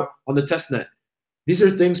concepts out on the testnet. These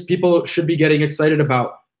are things people should be getting excited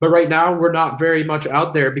about. But right now, we're not very much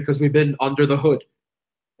out there because we've been under the hood.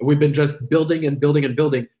 We've been just building and building and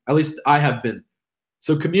building. At least I have been.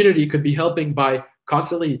 So community could be helping by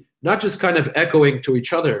constantly not just kind of echoing to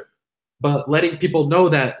each other, but letting people know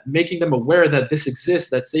that, making them aware that this exists,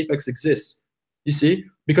 that Safex exists. You see?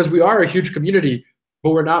 Because we are a huge community, but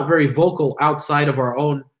we're not very vocal outside of our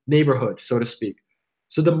own neighborhood, so to speak.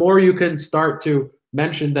 So the more you can start to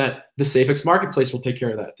mention that the Safex marketplace will take care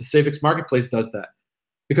of that. The Safex marketplace does that.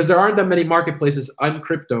 Because there aren't that many marketplaces on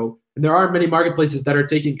crypto, and there aren't many marketplaces that are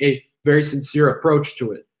taking a very sincere approach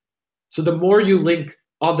to it. So the more you link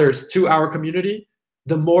others to our community,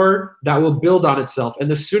 the more that will build on itself. And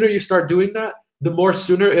the sooner you start doing that, the more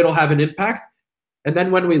sooner it'll have an impact. And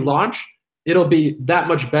then when we launch, it'll be that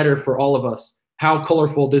much better for all of us, how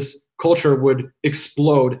colorful this culture would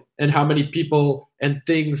explode and how many people and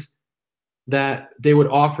things that they would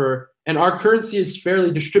offer. And our currency is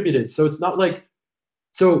fairly distributed. So it's not like,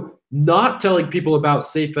 so not telling people about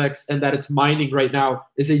Safex and that it's mining right now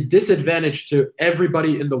is a disadvantage to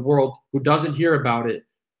everybody in the world who doesn't hear about it,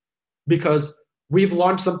 because we've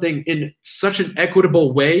launched something in such an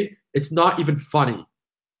equitable way, it's not even funny.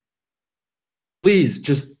 Please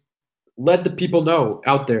just let the people know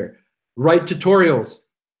out there. Write tutorials.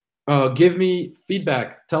 Give me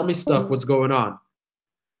feedback. Tell me stuff, what's going on.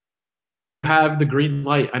 Have the green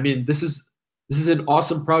light. I mean, this is an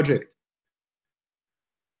awesome project.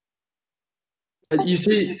 You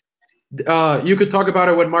see, you could talk about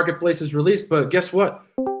it when Marketplace is released, but guess what?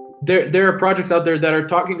 There are projects out there that are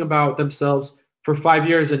talking about themselves for 5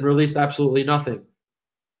 years and released absolutely nothing.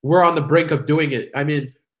 We're on the brink of doing it. I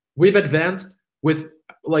mean, we've advanced with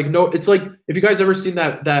like no. It's like, if you guys ever seen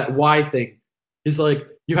that Y thing, it's like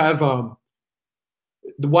you have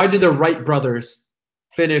why did the Wright brothers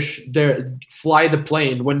fly the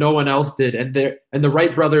plane when no one else did, and the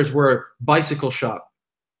Wright brothers were bicycle shop.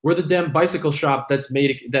 We're the damn bicycle shop that's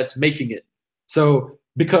making it. So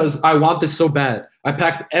because I want this so bad, I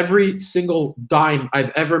packed every single dime I've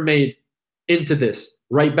ever made into this,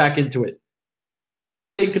 right back into it.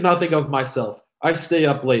 Think nothing of myself. I stay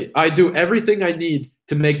up late. I do everything I need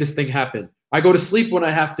to make this thing happen. I go to sleep when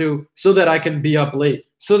I have to so that I can be up late,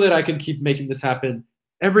 so that I can keep making this happen.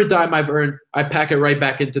 Every dime I've earned, I pack it right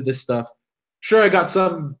back into this stuff. Sure, I got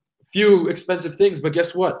some few expensive things, but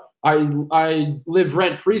guess what? I live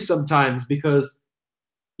rent free sometimes because,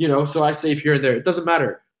 so I save here and there. It doesn't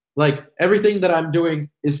matter. Like everything that I'm doing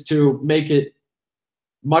is to make it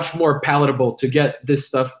much more palatable to get this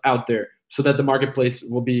stuff out there so that the marketplace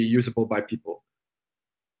will be usable by people.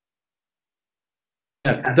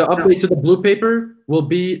 Yeah, the update to the blue paper will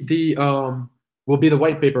be the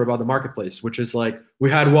white paper about the marketplace, which is like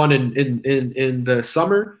we had one in the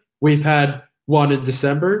summer, we've had one in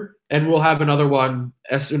December, and we'll have another one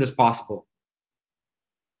as soon as possible.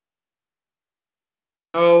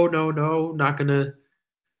 No, not gonna.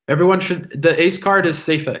 Everyone should. The Ace card is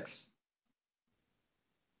Safex.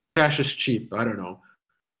 Cash is cheap. I don't know.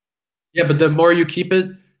 Yeah, but the more you keep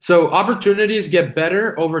it, so opportunities get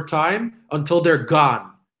better over time until they're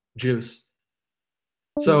gone, Juice.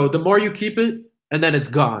 So the more you keep it, and then it's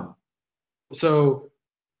gone. So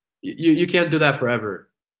you can't do that forever.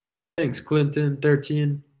 Thanks, Clinton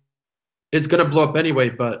 13. It's gonna blow up anyway,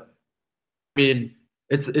 but I mean,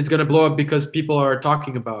 it's gonna blow up because people are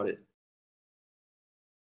talking about it.